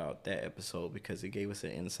talking about that episode, because it gave us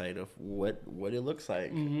an insight of what it looks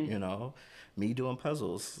like. Me doing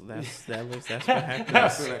puzzles. That's what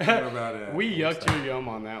happens. We yucked your yum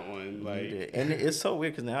on that one. Like, and it's so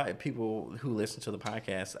weird because now people who listen to the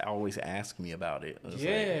podcast always ask me about it. It's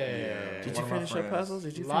like, did you finish your puzzles?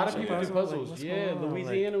 Did you? A lot of finish people your do puzzles? puzzles. Yeah,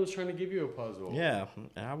 Louisiana was trying to give you a puzzle. Yeah,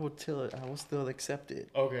 and I will still accept it.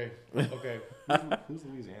 Okay. Who's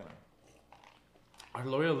Louisiana? Our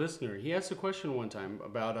loyal listener. He asked a question one time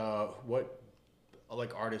about what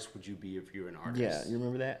like artist would you be if you were an artist? Yeah, you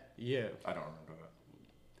remember that? Yeah. I don't remember that.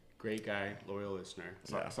 Great guy, loyal listener.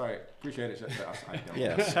 Sorry, appreciate it. I don't.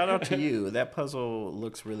 Yeah, shout out to you. That puzzle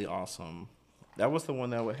looks really awesome. That was the one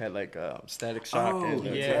that had like Static Shock. Oh,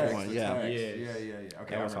 and yeah. One. Yeah. Okay,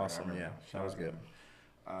 That was awesome. Yeah, that was good.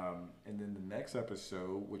 And then the next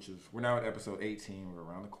episode, which is we're now at episode 18, we're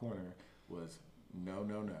around the corner, was no.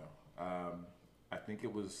 I think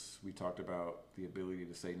we talked about the ability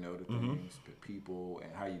to say no to things, people,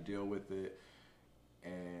 and how you deal with it.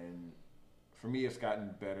 And for me, it's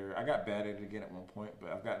gotten better. I got bad at it again at one point,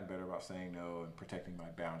 but I've gotten better about saying no and protecting my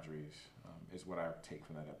boundaries, is what I take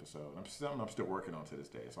from that episode. I'm still working on to this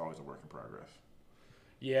day. It's always a work in progress.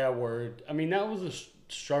 Yeah, word. I mean, that was a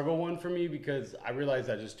struggle one for me because I realized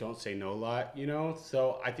I just don't say no a lot,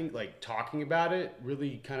 So I think like talking about it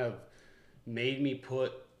really kind of made me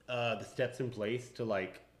put the steps in place to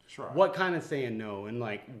like what kind of saying no and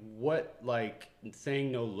like what like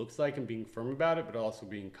saying no looks like and being firm about it, but also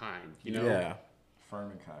being kind, Yeah,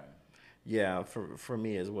 firm and kind. Yeah, for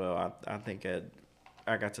me as well. I think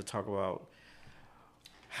I got to talk about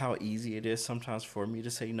how easy it is sometimes for me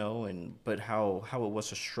to say no, but how it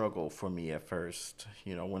was a struggle for me at first,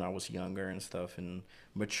 when I was younger and stuff, and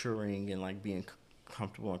maturing and like being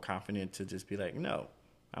comfortable and confident to just be like, no,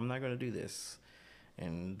 I'm not going to do this.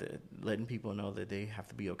 And letting people know that they have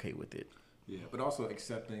to be okay with it. Yeah, but also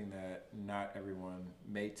accepting that not everyone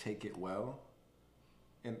may take it well,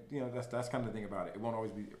 And that's kind of the thing about it. It won't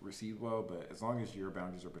always be received well, but as long as your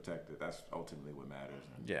boundaries are protected, that's ultimately what matters.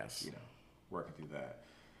 And, Yes. Working through that.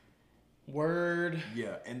 Word.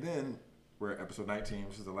 Yeah, and then we're at episode 19,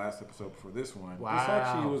 which is the last episode before this one. Wow. This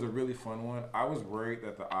actually was a really fun one. I was worried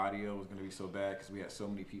that the audio was going to be so bad because we had so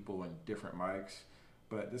many people and different mics.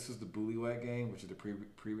 But this is the Bullywag game, which is the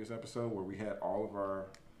previous episode where we had all of our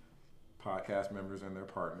podcast members and their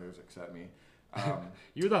partners, except me.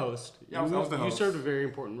 You're the host. Yeah, I was the host. You served a very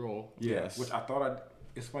important role. Yes. Which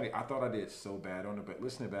it's funny, I thought I did so bad on it, but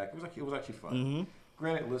listening back, it was actually fun. Mm-hmm.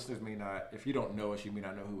 Granted, listeners may not, if you don't know us, you may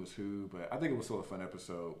not know who was who, but I think it was still a fun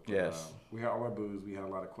episode. Yes. We had all our booze, we had a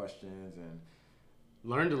lot of questions, and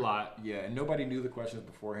Learned a lot. yeah, and nobody knew the questions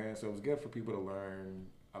beforehand, so it was good for people to learn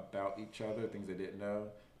about each other, things they didn't know.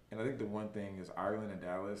 And I think the one thing is Ireland and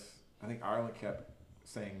Dallas, I think Ireland kept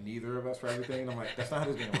saying neither of us for everything. And I'm like, that's not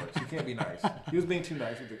how this game works. You can't be nice. He was being too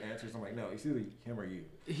nice with the answers. I'm like, no, it's either him or you.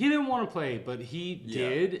 He didn't want to play, but he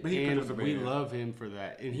did, but he and we participated. love him for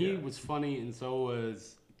that. And he Yeah. was funny, and so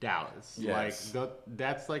was Dallas. Yes. Like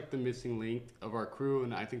that's like the missing link of our crew,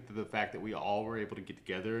 and I think that the fact that we all were able to get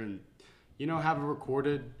together and have a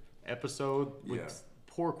recorded episode with Yeah.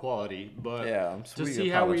 poor quality, but so to we see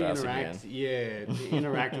how we apologize interact, to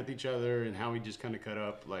interact with each other and how we just kind of cut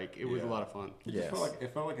up, like it was a Yeah. lot of fun. It Yes.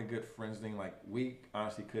 felt like a good friends thing. Like we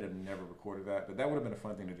honestly could have never recorded that, but that would have been a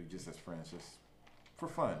fun thing to do just as friends, just for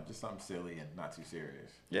fun, just something silly and not too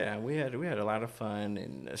serious. Yeah, we had a lot of fun,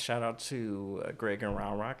 and a shout out to Greg and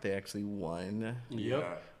Round Rock. They actually won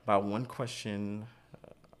Yep. by one question,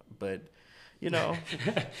 but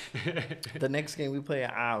the next game we play,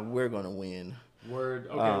 we're gonna win. Word.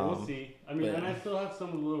 Okay, we'll see. I mean, and I still have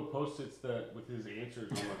some little post-its that with his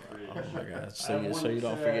answers on my fridge. Oh my gosh! I have one So you that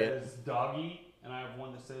don't forget. says doggy, and I have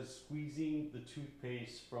one that says squeezing the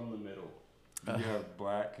toothpaste from the middle. You have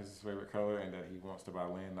black because his favorite color, and that he wants to buy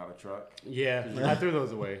land, not a truck. Yeah, I threw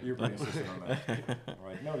those away. You're pretty insistent on that. I'm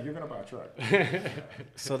like, no, you're gonna buy a truck.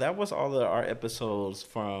 So that was all of our episodes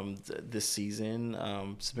from this season.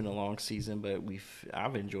 It's been a long season, but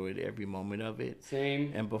I've enjoyed every moment of it.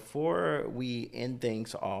 Same. And before we end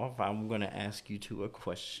things off, I'm going to ask you a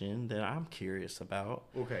question that I'm curious about.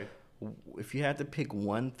 Okay. If you had to pick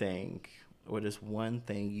one thing, what is one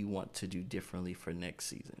thing you want to do differently for next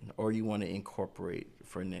season, or you want to incorporate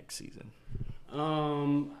for next season?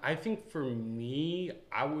 I think for me,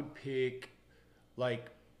 I would pick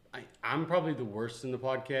I'm probably the worst in the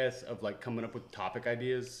podcast of like coming up with topic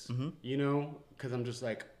ideas, because I'm just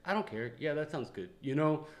like, I don't care. Yeah, that sounds good,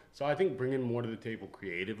 So I think bringing more to the table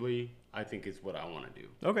creatively, I think is what I want to do.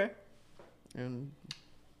 Okay. And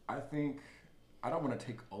I think I don't want to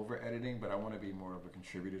take over editing, but I want to be more of a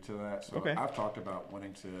contributor to that. So Okay. I've talked about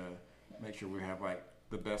wanting to make sure we have like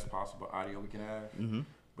the best possible audio we can have,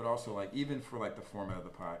 but also like even for like the format of the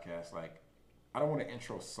podcast, like I don't want to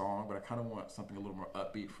intro a song, but I kind of want something a little more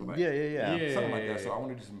upbeat for like yeah. something like that. So I want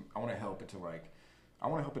to do some. I want to help it to like. I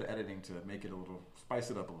want to help it editing to make it a little, spice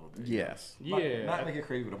it up a little bit. Yes. Not make it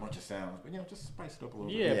crazy with a bunch of sounds, but just spice it up a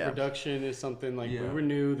little bit. Yeah, production is something like we were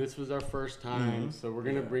new. This was our first time, so we're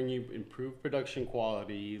gonna bring you improved production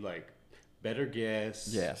quality, like better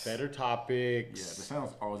guests, better topics. Yeah, the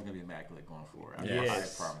sound's always gonna be immaculate going forward. I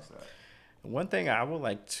promise that. One thing I would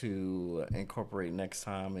like to incorporate next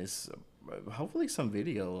time is hopefully some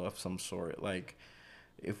video of some sort. Like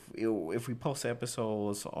if we post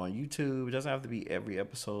episodes on YouTube, it doesn't have to be every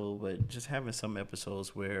episode, but just having some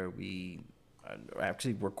episodes where we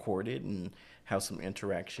actually record it and have some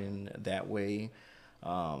interaction that way,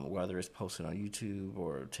 whether it's posted on YouTube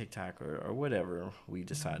or TikTok or whatever we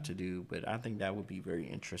decide to do. But I think that would be very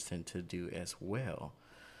interesting to do as well.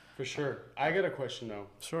 For sure. I got a question though.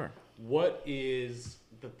 Sure. What is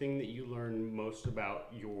the thing that you learn most about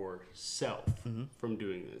yourself from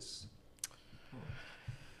doing this?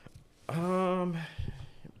 I'll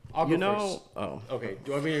go first. Oh, Okay.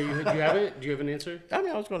 Do you have it? Do you have an answer? I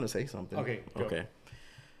mean, I was going to say something. Okay, go. Okay.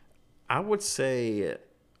 I would say,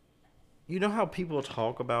 how people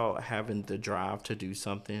talk about having the drive to do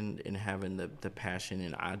something and having the passion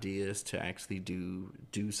and ideas to actually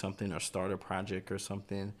do something or start a project or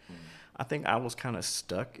something. I think I was kind of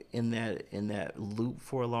stuck in that loop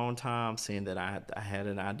for a long time, saying that I had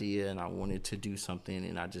an idea and I wanted to do something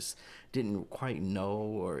and I just didn't quite know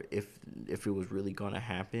or if it was really going to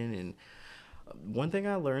happen. And one thing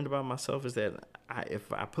I learned about myself is that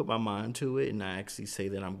if I put my mind to it and I actually say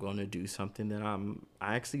that I'm going to do something, then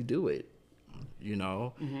I actually do it.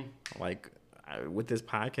 Like with this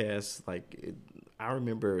podcast, I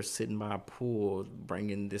remember sitting by a pool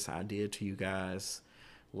bringing this idea to you guys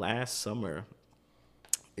last summer,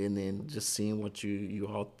 and then just seeing what you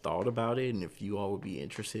all thought about it, and if you all would be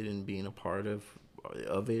interested in being a part of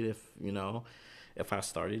it, if I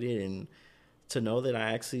started it, and to know that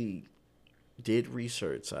I actually did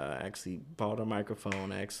research. I actually bought a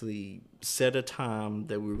microphone. I actually set a time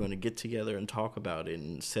that we were going to get together and talk about it,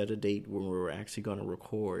 and set a date when we were actually going to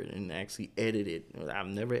record and actually edit it. I've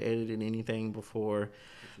never edited anything before,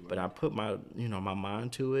 but I put my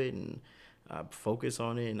mind to it, and I focus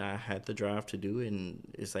on it, and I had the drive to do it. And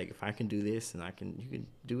it's like, if I can do this, and you can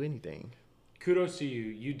do anything. Kudos to you.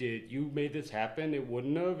 You did. You made this happen. It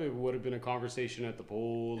wouldn't have. It would have been a conversation at the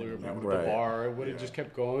pool or at the bar. It would have just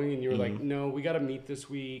kept going. And you were like, no, we got to meet this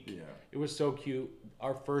week. Yeah. It was so cute.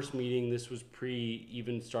 Our first meeting, this was pre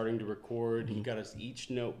even starting to record. He got us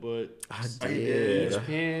each notebook. I did. Each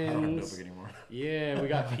pins. I don't have a notebook anymore. Yeah, we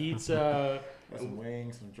got pizza. Got some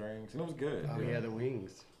wings, some drinks, and it was good. Oh, yeah, the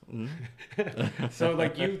wings. So,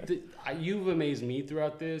 like, you've amazed me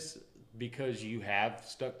throughout this, because you have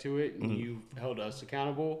stuck to it and you've held us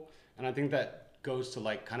accountable. And I think that goes to,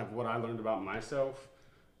 like, kind of what I learned about myself,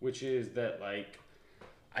 which is that, like,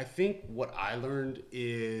 I think what I learned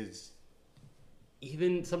is,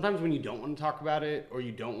 even sometimes when you don't want to talk about it, or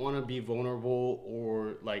you don't want to be vulnerable,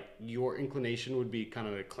 or like your inclination would be kind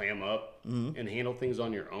of to clam up and handle things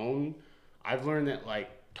on your own, I've learned that, like,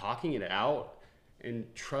 talking it out and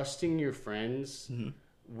trusting your friends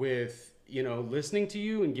with, listening to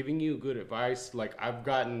you and giving you good advice. Like, I've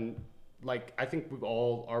gotten, like, I think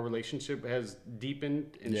our relationship has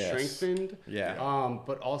deepened and strengthened. Yeah.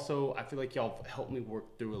 But also, I feel like y'all helped me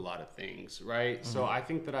work through a lot of things, right? So I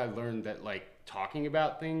think that I learned that, like, talking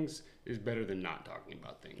about things is better than not talking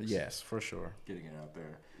about things. Yes, for sure. Getting it out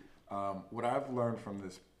there. What I've learned from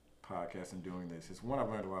this podcast and doing this is, one, I've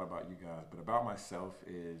learned a lot about you guys, but about myself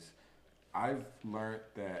is, I've learned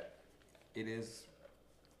that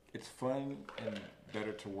it's fun and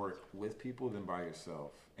better to work with people than by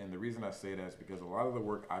yourself. And the reason I say that is because a lot of the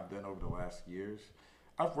work I've done over the last years,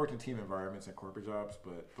 I've worked in team environments and corporate jobs,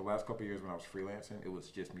 but the last couple of years when I was freelancing, it was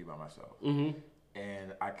just me by myself.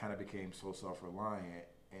 And I kind of became so self-reliant,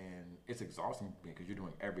 and it's exhausting because you're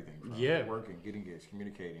doing everything from working, getting gigs,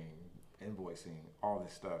 communicating, invoicing, all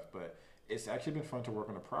this stuff. But it's actually been fun to work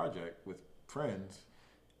on a project with friends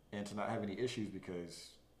and to not have any issues, because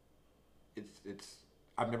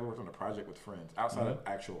I've never worked on a project with friends outside of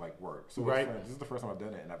actual, like, work. So with friends, this is the first time I've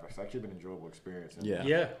done it, and it's actually been an enjoyable experience.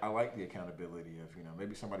 And I like the accountability of,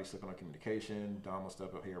 maybe somebody's slipping on communication, Dom will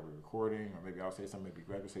step up, here, we're recording, or maybe I'll say something, maybe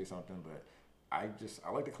Greg will say something, but I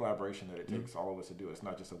like the collaboration that it takes all of us to do. It's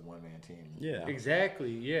not just a one-man team. Yeah.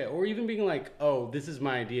 Exactly, yeah. Or even being like, oh, this is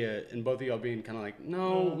my idea, and both of y'all being kind of like,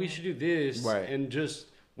 no, we should do this. Right. And just,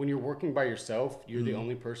 when you're working by yourself, you're the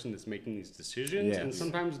only person that's making these decisions. And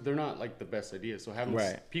sometimes they're not, like, the best ideas. So having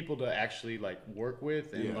people to actually, like, work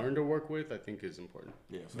with and learn to work with, I think, is important.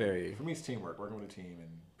 Yeah. So Very. For me, it's teamwork, working with a team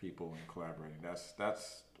and people and collaborating. That's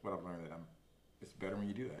what I've learned, that it's better when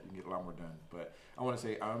you do that. You can get a lot more done. But I want to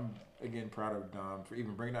say I'm, again, proud of Dom for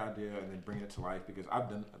even bringing the idea and then bringing it to life, because I've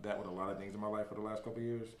done that with a lot of things in my life for the last couple of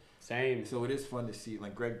years. Same. So it is fun to see,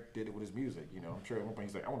 like Greg did it with his music. I'm sure at one point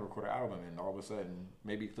he's like, I want to record an album, and all of a sudden,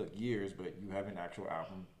 maybe it took years, but you have an actual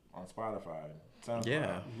album on Spotify.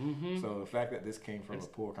 SoundCloud. So the fact that this came from a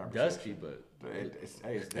pool conversation, dusty, but it's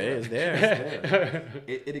there. It's there.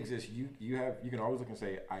 It exists. You can always look and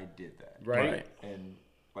say, I did that. Right. And,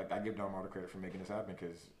 like, I give Dom all the credit for making this happen,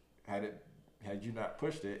 because had you not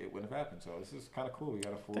pushed it, it wouldn't have happened. So this is kind of cool. We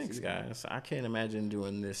got a full season. Thanks, guys. I can't imagine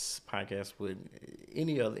doing this podcast with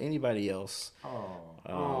anybody else.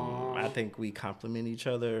 I think we complement each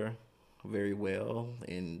other very well,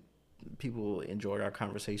 and people enjoy our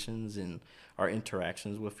conversations and our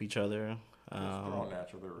interactions with each other. They're all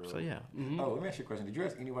natural. They're real. So yeah. Oh, let me ask you a question. Did you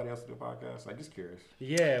ask anybody else to do a podcast? Like, just curious.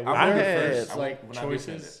 Yeah, I had first, like,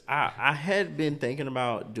 choices. I had been thinking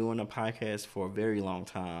about doing a podcast for a very long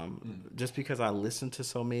time, just because I listened to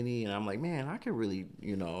so many, and I'm like, man, I could really,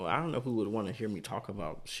 I don't know who would want to hear me talk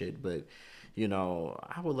about shit, but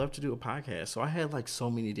I would love to do a podcast. So I had, like,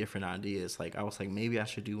 so many different ideas. Like, I was like, maybe I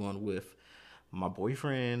should do one with my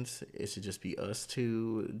boyfriends. It should just be us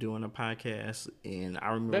two doing a podcast. And I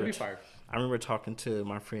remember that'd be fire. I remember talking to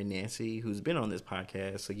my friend Nancy, who's been on this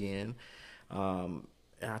podcast again. And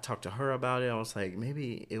I talked to her about it. I was like,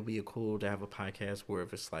 maybe it'll be cool to have a podcast where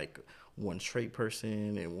if it's like one straight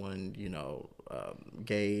person and one,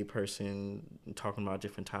 gay person talking about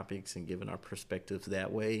different topics and giving our perspectives that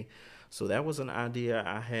way. So that was an idea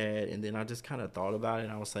I had. And then I just kind of thought about it,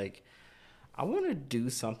 and I was like, I want to do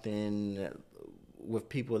something with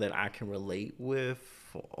people that I can relate with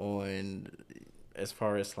on, as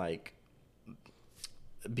far as, like,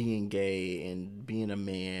 being gay and being a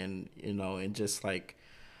man, you know, and just like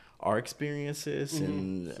our experiences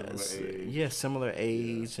and similar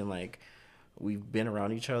age and like we've been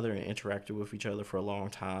around each other and interacted with each other for a long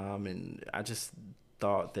time, and I just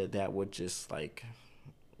thought that that would just like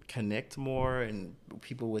connect more, and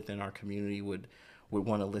people within our community would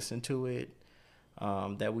want to listen to it,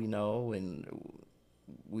 that we know, and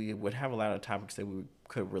we would have a lot of topics that we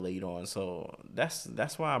could relate on. So that's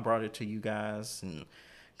why I brought it to you guys and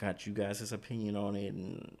got you guys' opinion on it,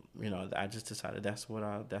 and you know, I just decided that's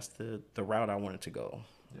the route I wanted to go.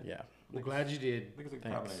 Yeah. I'm glad you did. I think it's a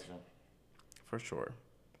Thanks. combination. For sure.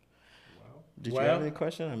 Wow. Did you have any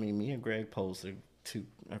question? I mean, me and Greg posed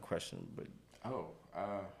a question, but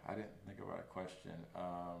I didn't think about a question.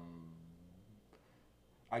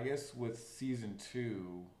 I guess with season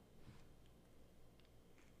 2,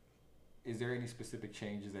 is there any specific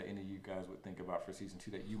changes that any of you guys would think about for season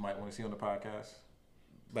 2 that you might want to see on the podcast?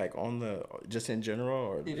 like on the just in general,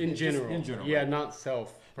 or In general. Yeah, right? not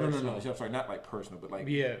self. No. Personal. I'm sorry, not like personal, but like,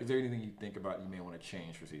 Yeah. is there anything you think about you may want to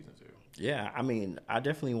change for season 2? yeah, I mean, I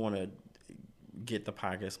definitely want to get the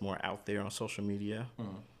podcast more out there on social media.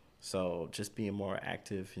 Mm-hmm. So just being more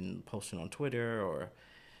active and posting on Twitter or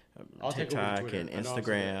I'll take over TikTok Twitter. and I know I'll say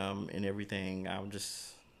Instagram and everything. I'm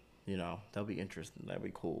just, you know, that'll be interesting. That'd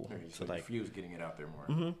be cool. So like, Fuse getting it out there more.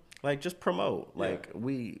 Mm-hmm. Like just promote. Yeah. Like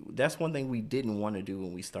that's one thing we didn't want to do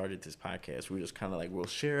when we started this podcast. We were just kind of like, we'll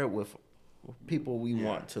share it with people we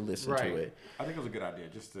want to listen Right. to it. I think it was a good idea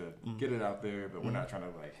just to get it out there, but we're not trying to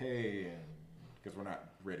like, hey, and because we're not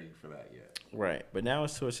ready for that yet. Right. But now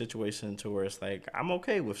it's to a situation to where it's like, I'm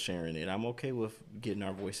okay with sharing it. I'm okay with getting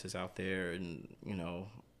our voices out there and, you know,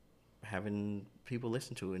 having people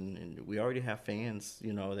listen to it. And we already have fans,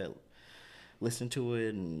 you know, that listen to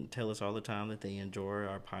it and tell us all the time that they enjoy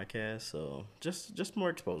our podcast. So just more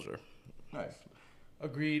exposure. Nice.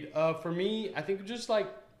 Agreed. For me, I think just like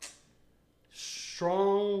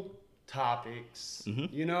strong topics,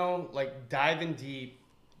 you know, like diving deep,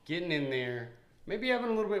 getting in there, maybe having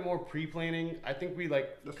a little bit more pre-planning. I think we like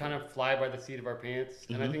kind of fly by the seat of our pants,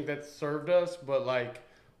 and I think that's served us. But like,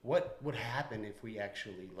 what would happen if we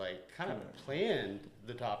actually like kind of planned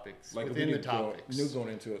the topics Like within the topics? New going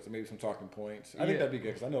into it, so maybe some talking points. I think that'd be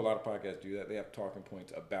good because I know a lot of podcasts do that. They have talking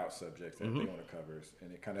points about subjects that they want to cover,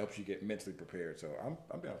 and it kind of helps you get mentally prepared. So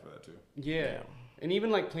I'm down for that too. Yeah. And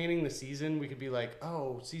even like planning the season, we could be like,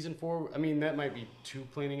 oh, season 4. I mean, that might be too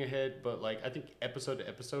planning ahead, but like I think episode to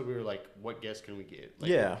episode, we were like, what guests can we get?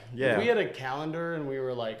 Like, Yeah. If we had a calendar and we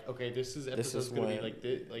were like, okay, this episode's is gonna be when- like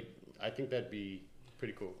this, like I think that'd be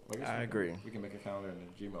pretty cool. I agree. We can make a calendar and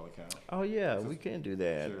a Gmail account. Oh yeah, we can do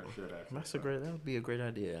that. Share that. That would be a great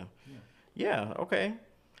idea. Yeah, okay.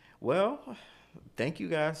 Well, thank you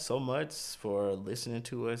guys so much for listening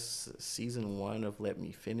to us. Season 1 of Let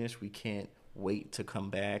Me Finish. We can't wait to come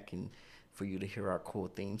back and for you to hear our cool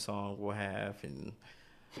theme song we'll have and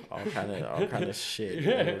all kind of shit.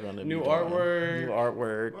 that we're gonna be New doing. artwork. New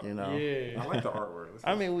artwork, you know. Yeah. I like the artwork.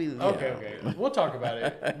 I mean, Okay. We'll talk about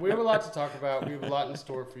it. We have a lot to talk about. We have a lot in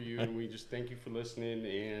store for you, and we just thank you for listening.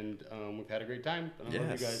 And we've had a great time. And I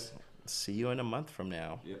love you guys. See you in a month from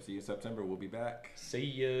now. Yep. See you in September. We'll be back. See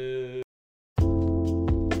ya.